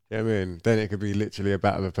 You know what I mean? Then it could be literally a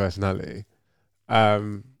battle of personality.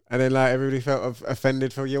 And And then like everybody felt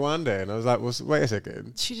offended for Yewande, and I was like, well, wait a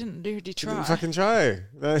second. She didn't really try. She didn't fucking try.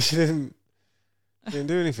 No, she didn't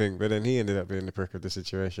do anything. But then he ended up being the prick of the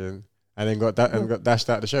situation, and then got dashed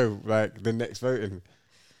out the show like the next voting.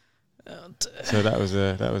 Oh, so that was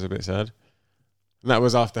a bit sad. And that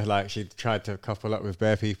was after like she tried to couple up with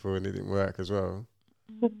bare people and it didn't work as well.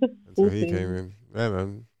 Until he came in. Yeah,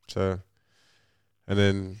 man. So, and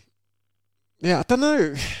then, yeah, I don't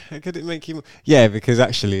know. Could it make you? Yeah, because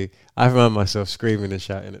actually, I found myself screaming and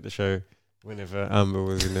shouting at the show whenever Amber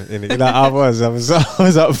was in it. Like, I was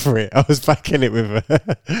up for it. I was back in it with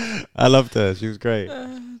her. I loved her. She was great.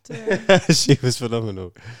 She was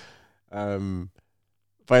phenomenal.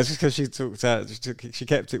 But it's just because she talked out. She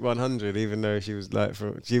kept it 100, even though she was like,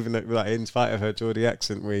 in spite of her Geordie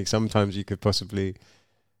accent, where sometimes you could possibly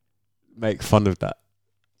make fun of that.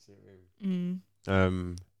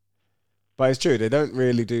 But it's true, they don't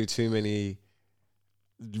really do too many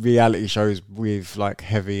reality shows with like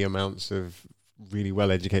heavy amounts of really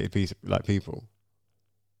well educated people.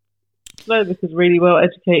 No, because really well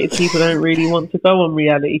educated people don't really want to go on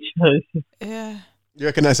reality shows. Yeah. You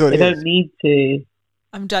reckon that's what they don't need to.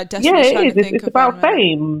 I'm desperately trying to think it's about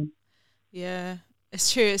fame. Yeah,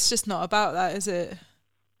 it's true. It's just not about that, is it?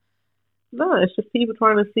 No, it's just people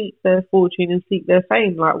trying to seek their fortune and seek their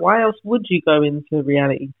fame. Like, why else would you go into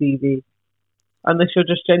reality TV? Unless you're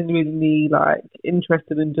just genuinely, like,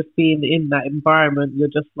 interested in just being in that environment. You're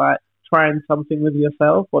just, like, trying something with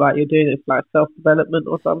yourself, or, like, you're doing it for, like, self-development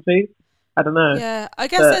or something. I don't know. Yeah, I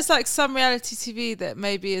guess there's, like, some reality TV that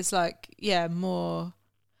maybe is, like, yeah, more...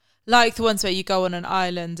 Like the ones where you go on an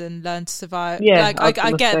island and learn to survive. Yeah, like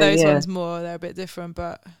I get those ones more. They're a bit different,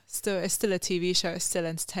 but still, it's still a TV show. It's still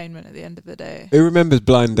entertainment at the end of the day. Who remembers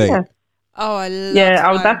Blind Date? Yeah. Oh, I love.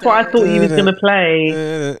 Yeah, that's what I thought you was gonna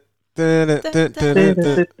play. That's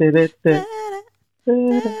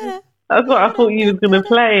what I thought you was gonna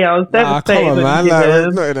play. I was devastated. Come on, man.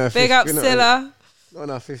 Not in our Big up, Scylla. Not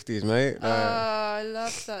in our 50s, mate. Oh, I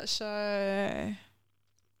love that show.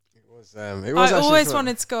 I always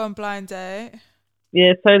wanted to go on Blind Date.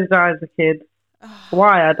 Yeah, so did I as a kid.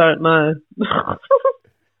 Why? I don't know.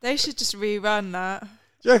 They should just rerun that.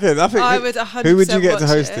 Do you reckon? I would 100% Who would you get to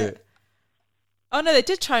host it? Oh no, they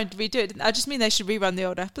did try and redo it. I just mean they should rerun the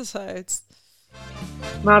old episodes.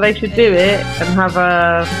 No, they should do it and have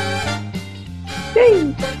a...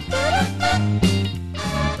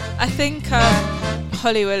 I think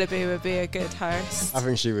Holly Willoughby would be a good host. I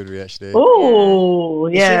think she would be, actually. Oh,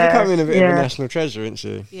 yeah. She's becoming a bit of a national treasure, isn't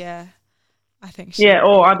she? Yeah. I think she Yeah,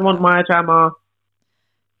 or I'd want Maya Jama.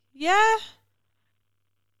 Yeah.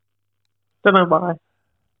 Don't know why.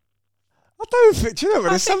 I don't think... Do you know what?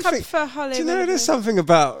 There's something... I prefer Holly do you know Willoughby. there's something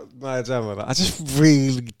about Maya Jama that I just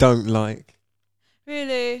really don't like.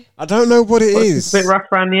 Really? I don't know what it is. It's a bit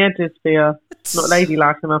rough around the edges for you. Not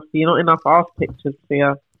ladylike enough for you. Not enough ass pictures for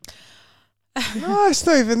you. No, it's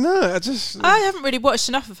not even that. I haven't really watched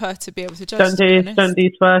enough of her to be able to judge. Don't do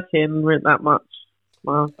twerking that much.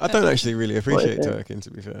 Well, I don't actually really appreciate twerking,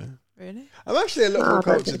 to be fair. Really? I'm actually a lot more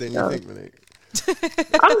cultured than you think, Monique.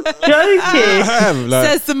 I'm joking.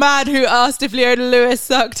 Says the man who asked if Leona Lewis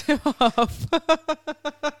sucked him off.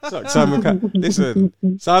 Simon Cowell. Listen,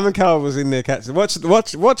 Simon Cowell was in there catching. Watch.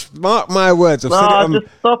 Mark my words. Just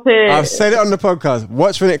stop it. I've said it on the podcast.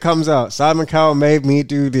 Watch when it comes out. Simon Cowell made me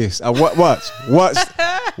do this. Watch. Watch.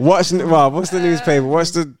 What's the newspaper?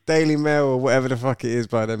 What's the Daily Mail or whatever the fuck it is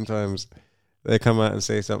by them times? They come out and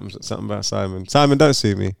say something about Simon. Simon, don't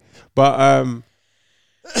sue me. But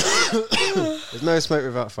there's no smoke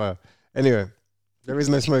without fire. Anyway, there is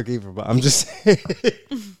no smoke either, but I'm just saying.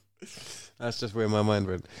 That's just where my mind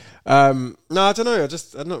went. No, I don't know. I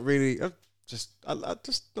just not really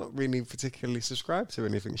particularly subscribe to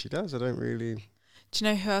anything she does. I don't really. Do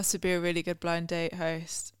you know who else would be a really good Blind Date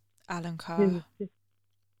host? Alan Carr.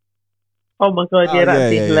 Oh my god, yeah,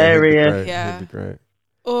 that'd be hilarious. Yeah, he'd be great.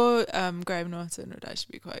 Or Graham Norton would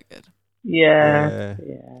actually be quite good. Yeah.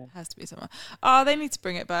 Has to be someone. Oh, they need to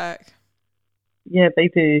bring it back. Yeah, they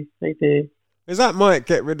do. Is that might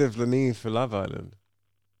get rid of Lenine for Love Island?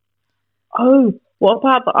 Oh, what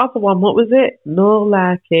about the other one? What was it? No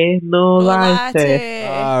Lighty, No Lighty.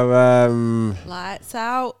 Lights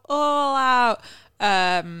out, all out.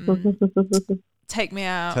 Take Me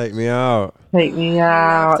Out. Take Me Out. Take Me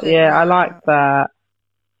Out. Yeah, I like that.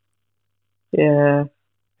 Yeah.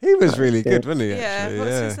 He was really good, wasn't he? Yeah. Actually?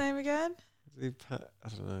 What's his name again? I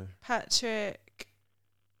don't know. Patrick.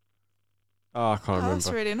 Oh, I can't remember. That's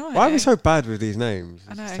really annoying. Why are we so bad with these names?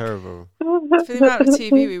 I know. It's terrible. For the amount of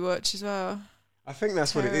TV we watch as well. I think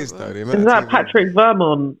that's what it is, though. Is that Patrick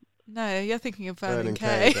Vermont? No, you're thinking of Vernon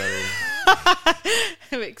Kay.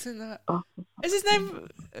 Mixing that. Is his name?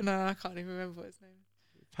 No, I can't even remember what his name is.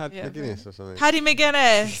 Paddy McGuinness or something. Paddy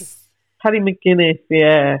McGuinness. Paddy McGuinness,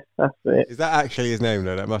 yeah, that's it. Is that actually his name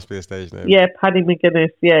though? That must be a stage name. Yeah, Paddy McGuinness.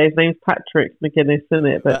 Yeah, his name's Patrick McGuinness, isn't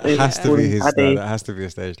it? But That has to call be him his. Paddy. That has to be a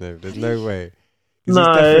stage name. There's no way. 'Cause No.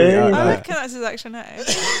 he's definitely out I there. reckon that's his actual name.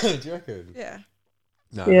 Do you reckon? Yeah.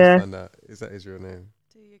 No, Yeah. let's find out. Is that his real name?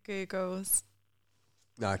 Do your Googles.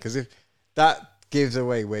 Nah, because if that gives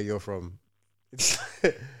away where you're from.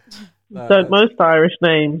 Don't most Irish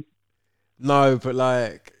names. No, but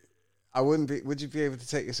like, I wouldn't be. Would you be able to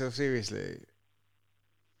take yourself seriously?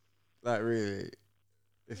 Like really?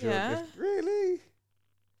 If Yeah. you're really.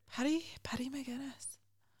 Paddy McGuinness.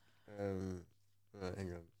 Right,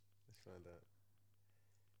 hang on. Let's find out.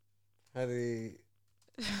 Paddy.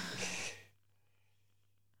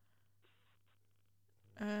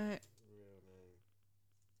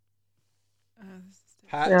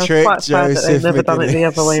 Patrick Yeah, quite sad that Joseph they've never done it the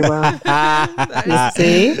other way round.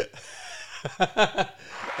 See?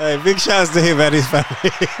 Hey, big shouts to him and his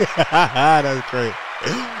family. That was great.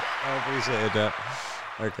 I appreciated that.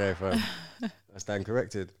 Okay, fine. I stand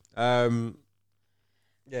corrected.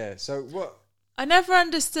 Yeah. So what? I never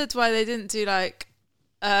understood why they didn't do like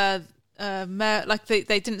they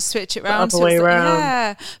didn't switch it round. The other way round.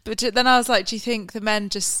 Yeah, but then I was like, do you think the men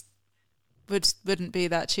just wouldn't be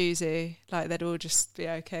that choosy? Like they'd all just be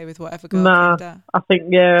okay with whatever girl Nah, came down. I think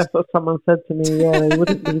that's what someone said to me. Yeah, they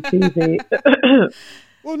wouldn't be choosy.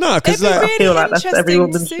 Well, no, because It'd be like, really I feel like that's every interesting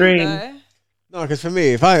woman's to see, dream. though. no, because for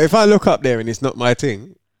me, if I look up there and it's not my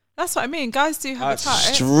thing, That's what I mean. Guys do have a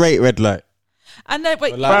type. straight red light. And then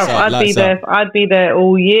wait, Well, lights Bruv, out, I'd be there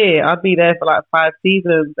all year. I'd be there for like 5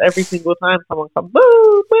 seasons. Every single time someone comes,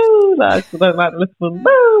 boo, boo. Like, I don't like to listen to them.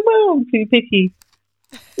 Boo, boo. I'm too picky.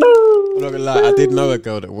 Boo, I'm not gonna lie, I did know a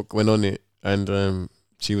girl that went on it, and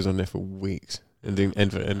she was on there for weeks and didn't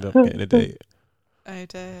end up getting a date. oh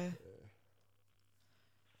dear.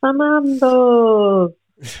 Fernando.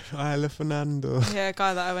 Isla Fernando. Yeah, a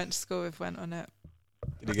guy that I went to school with went on it.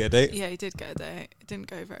 Did he get a date? Yeah, he did get a date. It didn't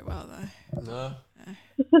go very well though. No.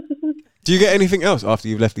 Do you get anything else after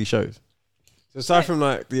you've left these shows? So aside from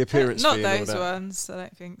like the appearance Not fee and all those that. ones. I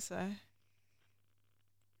don't think so.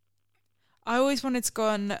 I always wanted to go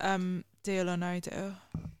on Deal or No Deal.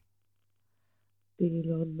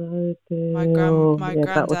 Deal or No Deal. My Yeah,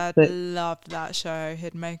 that was granddad sick. loved that show.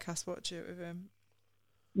 He'd make us watch it with him.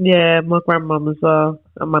 Yeah, my grandmum as well,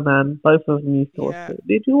 and my nan. Both of them used to watch it.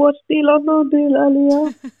 Did you watch Deal or No Deal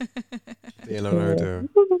earlier? Deal or No Deal.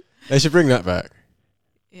 They should bring that back.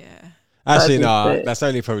 Yeah. Actually, That'd be no, sick. that's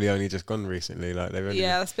only just gone recently. Like they've only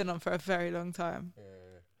Yeah, that's been on for a very long time.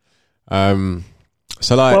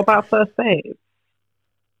 So like, What about First Date?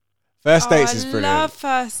 First Dates I is brilliant, love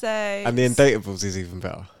First Dates. and The Undateables is even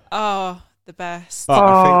better. Oh, the best. But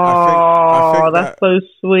I think that's so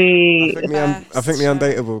sweet. I think the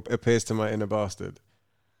Undateable appeals to my inner bastard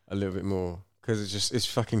a little bit more because it's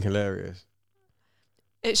fucking hilarious.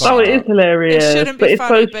 It It is hilarious, It shouldn't but be it's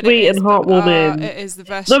funny, so but sweet it and is heartwarming. it is the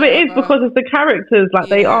best. No, but show it is ever. because it's the characters. Like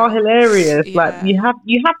they are hilarious. Yeah. Like you have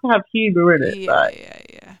to have humor in it. Yeah, like,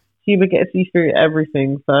 humor gets you through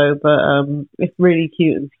everything. So, but it's really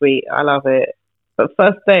cute and sweet. I love it. But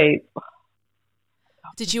First Date,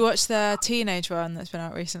 Did you watch the teenage one that's been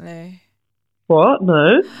out recently? what?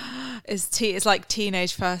 No. It's like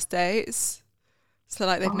teenage first dates. So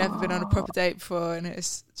like they've never been on a proper date before, and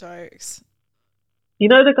it's jokes. You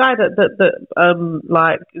know the guy that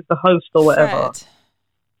like is the host or whatever. Fred.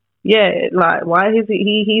 Yeah, like why is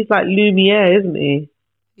he's like Lumiere, isn't he?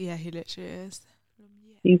 Yeah, he literally is.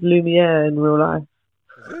 He's Lumiere in real life.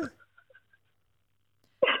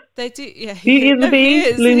 They do. Yeah, Beauty and the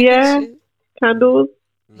Beast, Lumiere, candles.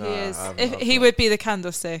 He is. He would be the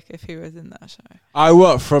candlestick if he was in that show. I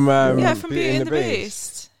work from from Beauty and the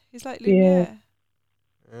Beast. He's like Lumiere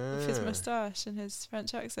with his moustache and his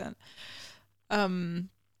French accent. But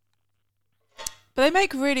they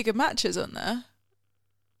make really good matches on there.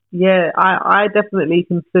 Yeah, I definitely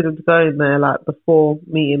considered going there like before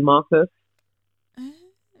meeting Marcus.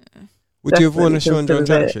 Would you have worn a Sean John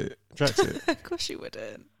Definitely tracksuit? Of course you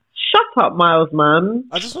wouldn't. Shut up, Miles, man.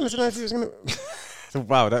 I just wanted to know if he was gonna.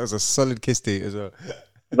 Wow, that was a solid kiss to you as well.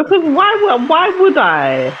 Because why would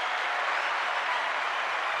I?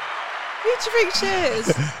 Who do you think she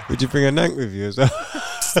is? Would you bring a nank with you as well?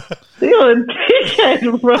 You're a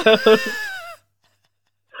dickhead, bro.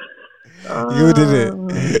 You did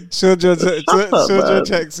it. Sean John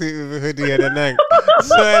tracksuit with a hoodie and a nank.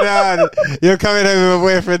 Swear down, you're coming home with a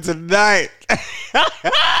boyfriend tonight.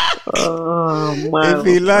 Oh man. If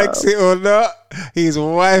he likes it or not, he's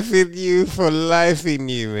wifing you for life in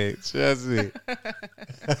you, mate. Trust me.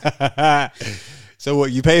 So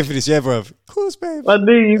what, you paying for this, yeah, bruv? Of course, babe. I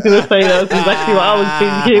knew you were going to say that. That's exactly what I was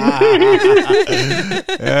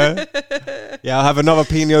thinking. Yeah, I'll have another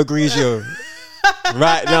Pinot Grigio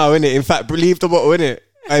right now, innit? In fact, leave the bottle, innit?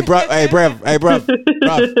 Hey, bruv,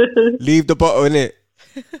 leave the bottle, innit?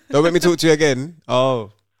 Don't make me talk to you again.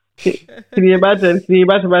 Oh. Can you imagine? Sitting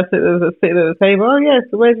at the table? Oh, yeah,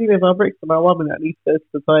 so where do you live? I'm Brixton. My woman at least goes to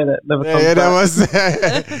the toilet. Never comes back. That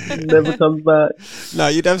was... Never comes back. No,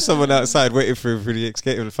 you'd have someone outside waiting for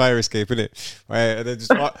the fire escape, innit? Right, and then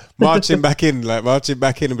just marching back in and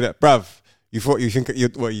be like, bruv, you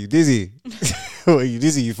dizzy? What, are you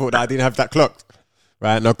dizzy? You thought that I didn't have that clocked?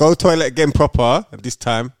 Right, now go toilet again proper at this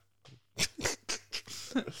time.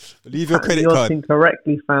 Leave your credit card. Thing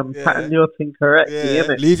correctly, fam. Yeah. Pattern your thing correctly,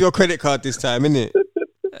 innit? Leave your credit card this time, innit?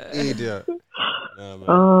 Idiot. No, man.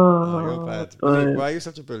 You're bad. Why are you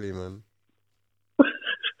such a bully, man?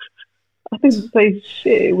 I didn't say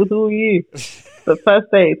shit. It was all you. The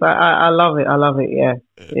first date, I love it. I love it. Yeah.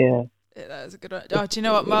 That was a good one. Oh, do you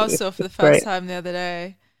know what Miles saw for the first time the other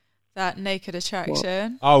day? That Naked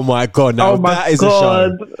Attraction. What? Oh my god! Now that is a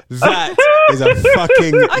show. That is a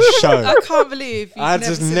fucking show. I can't believe I've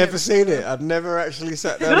just never seen it. I've never actually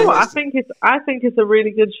sat down. You know what? I think it's a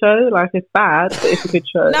really good show. Like, it's bad, but it's a good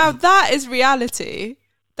show. Now that is reality.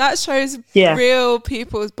 That shows real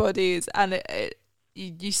people's bodies, and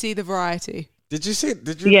you see the variety. Did you see it?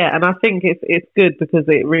 Did you? Yeah, and I think it's good because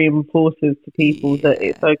it reinforces to people that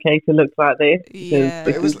it's okay to look like this because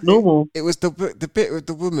it was normal. It was the bit with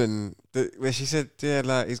the woman where she said, "Yeah,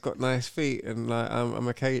 like he's got nice feet, and like I'm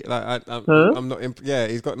okay. Like I'm not.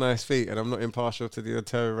 He's got nice feet, and I'm not impartial to the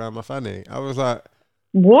terror around my fanny." I was like,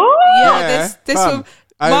 "What?" Yeah, this one.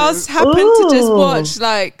 Miles happened to just watch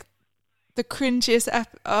like the cringiest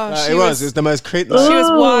it was the most cringe. She was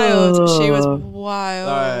wild. She was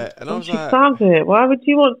wild. And I was like, does it. Why would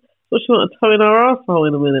you want? What, she want to toe in her arsehole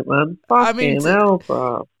in a minute, man? Fucking hell,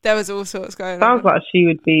 bro. There was all sorts going on. Sounds like she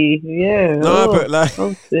would be, but like,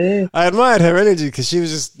 I admired her energy because she was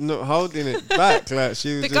just not holding it back. Like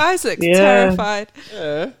she was. The guys looked terrified.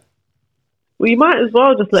 Yeah. Well, you might as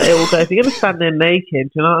well just let it all go. If you're gonna stand there naked, do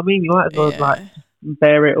you know what I mean? You might as well like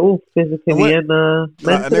bear it all physically and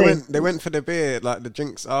mentally. And they went for the beer, like the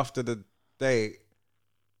drinks after the date.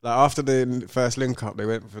 Like after the first link up, they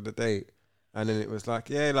went for the date, and then it was like,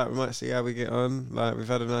 we might see how we get on. Like we've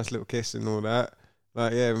had a nice little kiss and all that.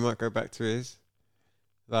 Like we might go back to his.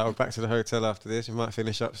 Like we're back to the hotel after this. We might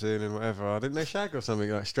finish up soon and whatever. Didn't they shag or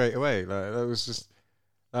something like straight away? Like that was just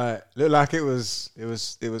like looked like it was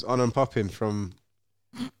on and popping from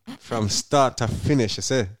start to finish. I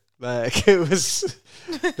say. Like it was,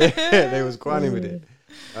 they was grinding with it.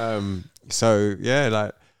 So yeah,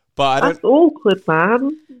 like, but I don't. That's awkward,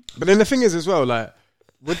 man. But then the thing is as well, like,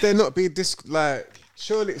 would there not be this? Like,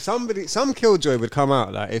 surely some killjoy would come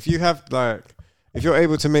out. Like, if you have if you're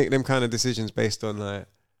able to make them kind of decisions based on like,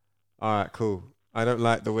 all right, cool. I don't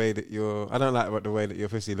like the way that your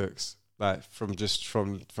pussy looks. Like from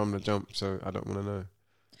the jump. So I don't want to know.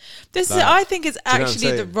 I think it's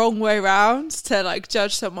actually the wrong way round to like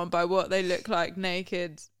judge someone by what they look like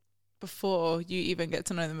naked before you even get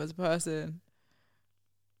to know them as a person.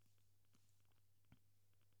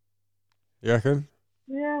 You reckon?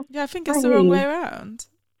 Yeah, I think it's the wrong way around.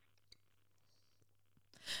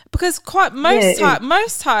 Because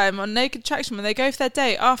most time on Naked Attraction, when they go for their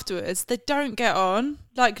date afterwards, they don't get on.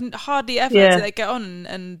 Like hardly ever do they get on,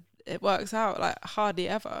 and it works out. Like hardly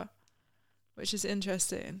ever. Which is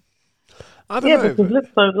interesting. I don't know. Because looks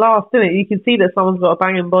don't last, innit? You can see that someone's got a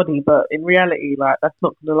banging body, but in reality, like that's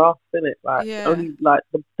not going to last, innit? Like only like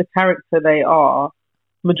the character they are,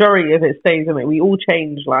 majority of it stays, innit? We all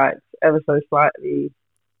change like ever so slightly.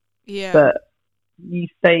 Yeah. But you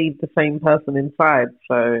stay the same person inside,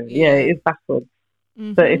 so it is backwards.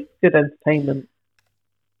 Mm-hmm. But it's good entertainment.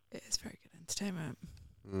 It is very good entertainment.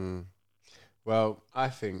 Well, I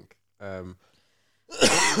think.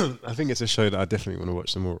 I think it's a show that I definitely want to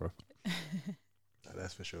watch some more of.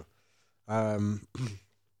 That's for sure. And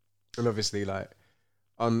obviously, I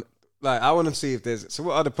want to see if there's. So,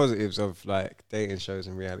 what are the positives of like dating shows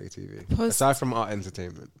and reality TV aside from art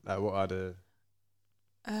entertainment? Like, what are the?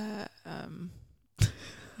 I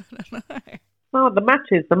don't know. Oh, the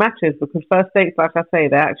matches, because first dates, like I say,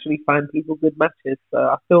 they actually find people good matches. So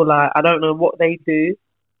I feel like I don't know what they do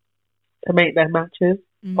to make their matches,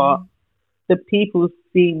 but the people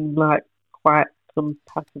seem like quite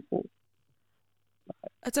compatible.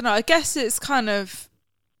 I don't know. I guess it's kind of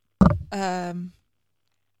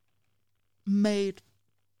made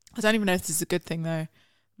I don't even know if this is a good thing though,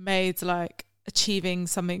 made like achieving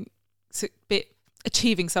something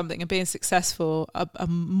and being successful a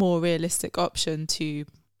more realistic option to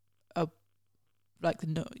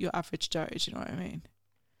your average Joe. Do you know what I mean?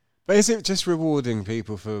 But is it just rewarding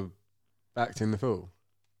people for acting the fool?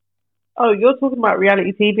 Oh, you're talking about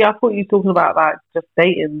reality TV? I thought you were talking about like just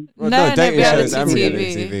dating. Well, no, dating reality shows and TV.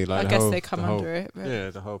 reality TV. Like I guess they come under it. But. Yeah,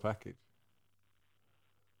 the whole package.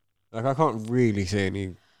 Like I can't really see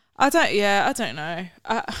any. I don't know.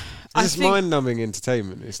 It's mind-numbing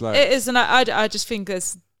entertainment. It's like it is, and I just think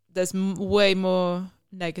there's way more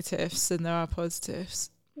negatives than there are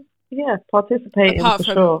positives. Yeah, participating apart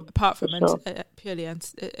from sure. Purely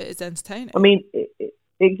it's entertaining. I mean,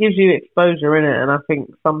 it gives you exposure in it, and I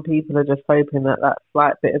think some people are just hoping that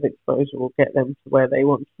slight bit of exposure will get them to where they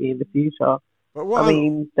want to be in the future. But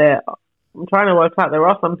I'm trying to work out. There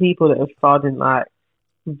are some people that have starred in like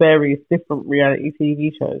various different reality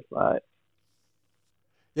TV shows, like.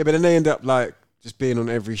 Yeah, but then they end up like just being on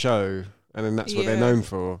every show, and then that's what they're known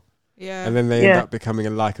for. Yeah. And then they end up becoming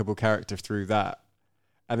a likable character through that.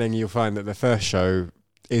 And then you'll find that the first show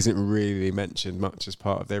isn't really mentioned much as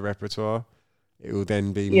part of their repertoire. It will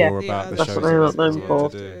then be more about the shows they're not known for.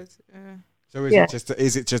 So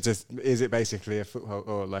is it basically a foothold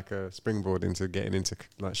or like a springboard into getting into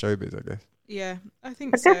like showbiz, I guess? Yeah, I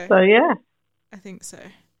guess so, yeah. I think so.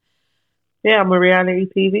 Yeah, I'm a reality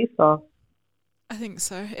TV star. I think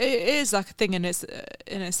so. It is like a thing in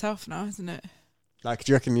itself now, isn't it? Like,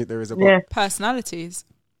 do you reckon there is a personalities?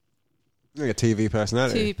 Like a TV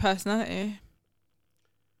personality. TV personality.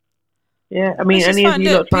 Yeah, I mean, any of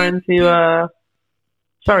you lot trying to...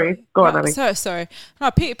 Sorry, go on, Annie. Sorry.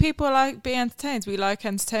 No, people like being entertained. We like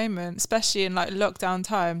entertainment, especially in like lockdown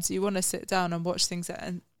times. You want to sit down and watch things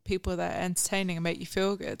and people that are entertaining and make you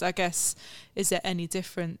feel good. I guess, is it any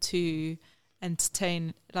different to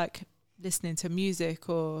entertain, like listening to music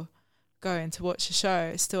or going to watch a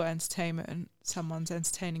show? It's still entertainment. Someone's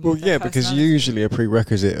entertaining you. Well, yeah, because usually a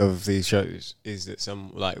prerequisite of these shows is that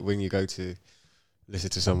when you go to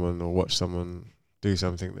listen to someone or watch someone do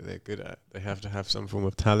something that they're good at, they have to have some form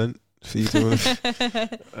of talent for you to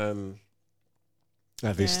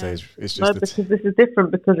at this stage it's just because this is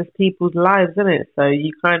different because it's people's lives, isn't it? So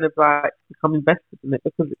you kind of like become invested in it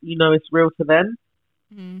because you know it's real to them.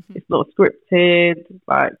 Mm-hmm. It's not scripted,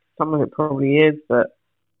 like some of it probably is, but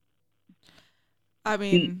I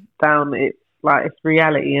mean deep down it's like it's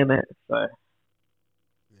reality in it. So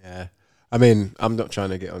yeah, I mean, I'm not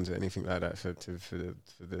trying to get onto anything like that for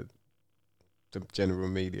the general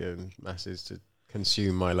media and masses to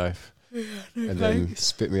consume my life then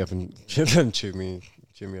spit me up and chew me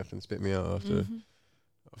up and spit me out after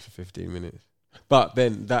 15 minutes. But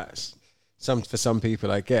then that's for some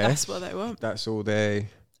people, I guess. That's what they want. That's all they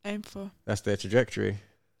aim for. That's their trajectory.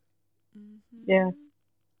 Mm-hmm. Yeah.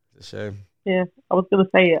 It's a shame. Yeah, I was going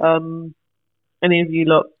to say, any of you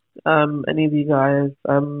lot, any of you guys,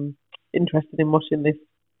 interested in watching this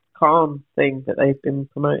Khan thing that they've been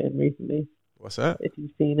promoting recently? What's that? If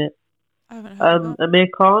you've seen it. I haven't heard of Amir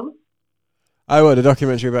Khan. Oh, what, the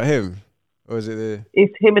documentary about him? Or is it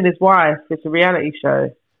It's him and his wife. It's a reality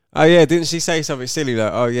show. Oh yeah, didn't she say something silly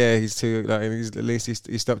like, "Oh yeah, he's too like at least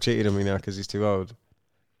he stopped cheating on me now because he's too old."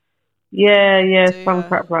 Yeah, some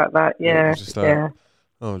crap like that. Yeah,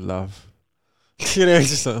 oh love, you know,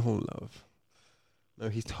 just like oh love. No,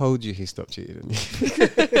 he told you he stopped cheating on you.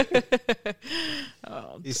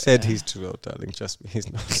 He said he's too old, darling. Trust me,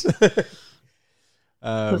 he's not.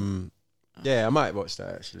 Yeah, I might watch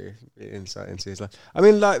that actually. Insight into his life. I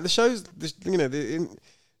mean, like the shows, the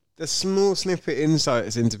small snippet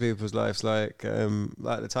insights into people's lives, like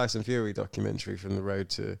the Tyson Fury documentary from the road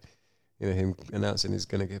to, him announcing he's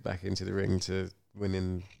going to get back into the ring to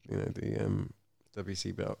winning, the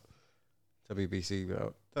WBC belt.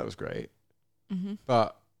 That was great. Mm-hmm.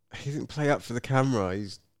 But he didn't play up for the camera.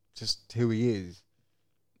 He's just who he is.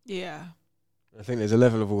 Yeah. I think there's a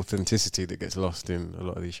level of authenticity that gets lost in a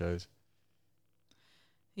lot of these shows.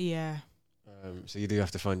 Yeah. So you do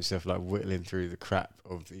have to find yourself like whittling through the crap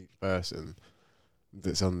of each person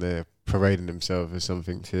that's on there parading themselves as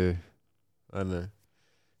something to, I don't know,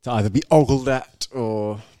 to either be ogled at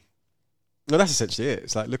or... No, that's essentially it.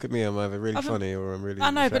 It's like, look at me, I'm either really funny or I'm really...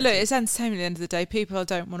 I know, but look, it's entertainment at the end of the day. People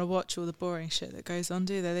don't want to watch all the boring shit that goes on,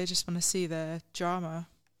 do they? They just want to see their drama.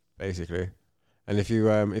 Basically. And if you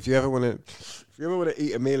ever want to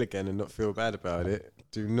eat a meal again and not feel bad about it,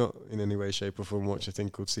 do not in any way, shape or form watch a thing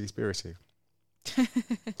called Seaspiracy.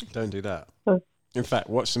 Don't do that. In fact,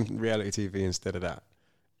 watch some reality TV instead of that.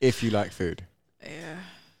 If you like food. Yeah.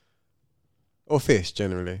 Or fish,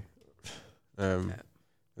 generally.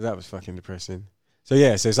 That was fucking depressing. So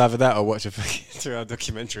it's either that or watch a fucking 2-hour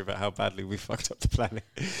documentary about how badly we fucked up the planet.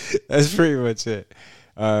 That's pretty much it.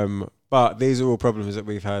 But these are all problems that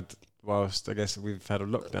we've had whilst, I guess, we've had a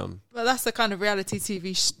lockdown. Well, that's the kind of reality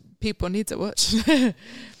TV people need to watch.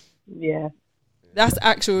 Yeah. That's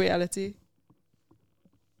actual reality.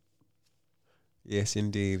 Yes,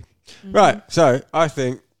 indeed. Mm-hmm. Right, so I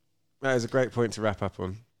think that is a great point to wrap up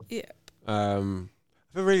on. Yeah. I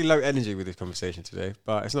feel really low energy with this conversation today,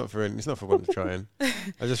 but it's not for one to try in.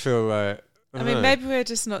 I just feel like I mean, maybe we're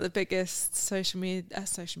just not the biggest social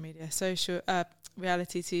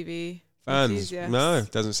reality TV fans. enthusiasts. No,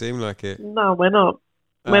 it doesn't seem like it. No, we're not.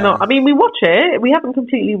 We're not. I mean, we watch it. We haven't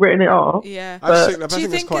completely written it off. Yeah. But do you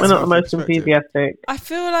think we're not the most enthusiastic? I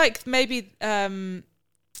feel like maybe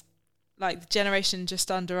like the generation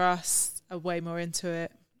just under us are way more into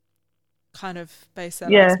it. Kind of base their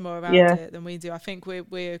lives more around it than we do. I think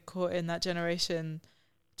we're caught in that generation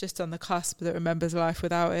just on the cusp that remembers life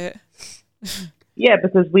without it. Yeah,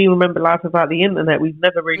 because we remember life without the internet. We've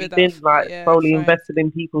never really been fully invested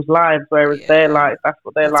in people's lives, whereas their life, that's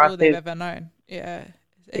what their life all they've is. ever known. Yeah,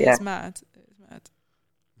 it's mad. It's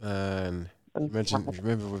mad. Man, you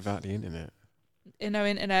remember without the internet? No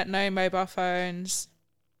internet, no mobile phones.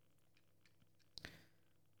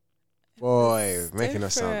 Boy, making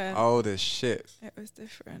us sound old as shit. It was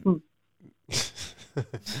different.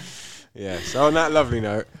 Yeah, so on that lovely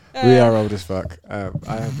note, we are old as fuck. I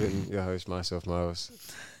have been your host, myself, Miles.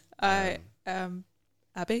 I am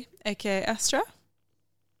Abby, aka Astra.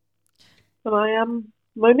 And I am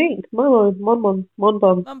Monique, Mon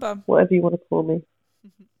Bum, whatever you want to call me.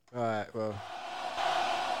 Alright, well,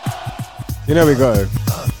 you know we go.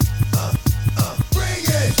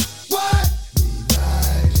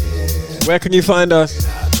 Where can you find us?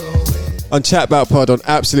 On Chat About Pod on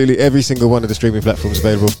absolutely every single one of the streaming platforms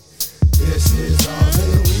available.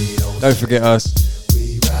 Don't forget us.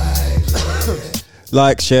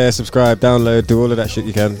 Like, share, subscribe, download, do all of that shit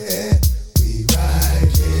you can.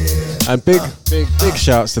 And big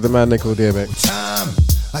shouts to the man they call DMX.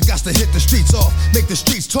 I got to hit the streets off, make the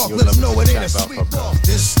streets talk, let them know it ain't a sweet walk.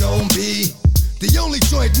 This gon' be the only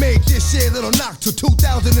joint made this year that'll knock to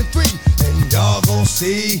 2003. And y'all gon'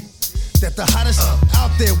 see that the hottest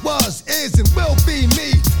out there was, is, and will be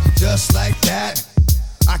me. Just like that,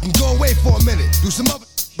 I can go away for a minute, do some other,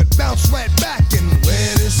 but bounce right back and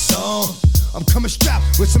wear this song. I'm coming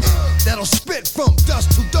strapped with some that'll spit from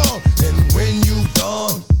dusk to dawn. And when you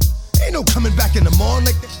gone, ain't no coming back in the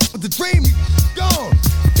morning like that with the dream gone.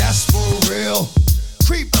 That's for real.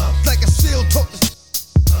 Creep up like a seal, talk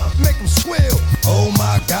make them squeal. Oh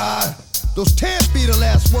my God, those can't be the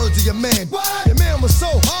last words of your man. What? Your man was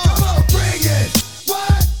so hard. Come on, bring it.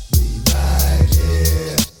 What? We right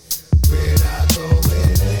here. We're not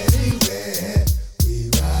going anywhere. We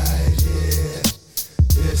right here.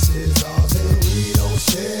 This is ours and we don't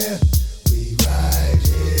share. We right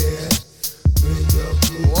here. Bring your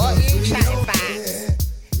crew. What are you chatting about?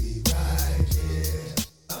 We right here.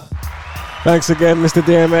 Thanks again, Mr.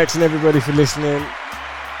 DMX, and everybody for listening.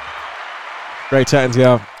 Great chatting to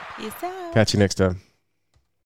y'all. Peace out. Catch you next time.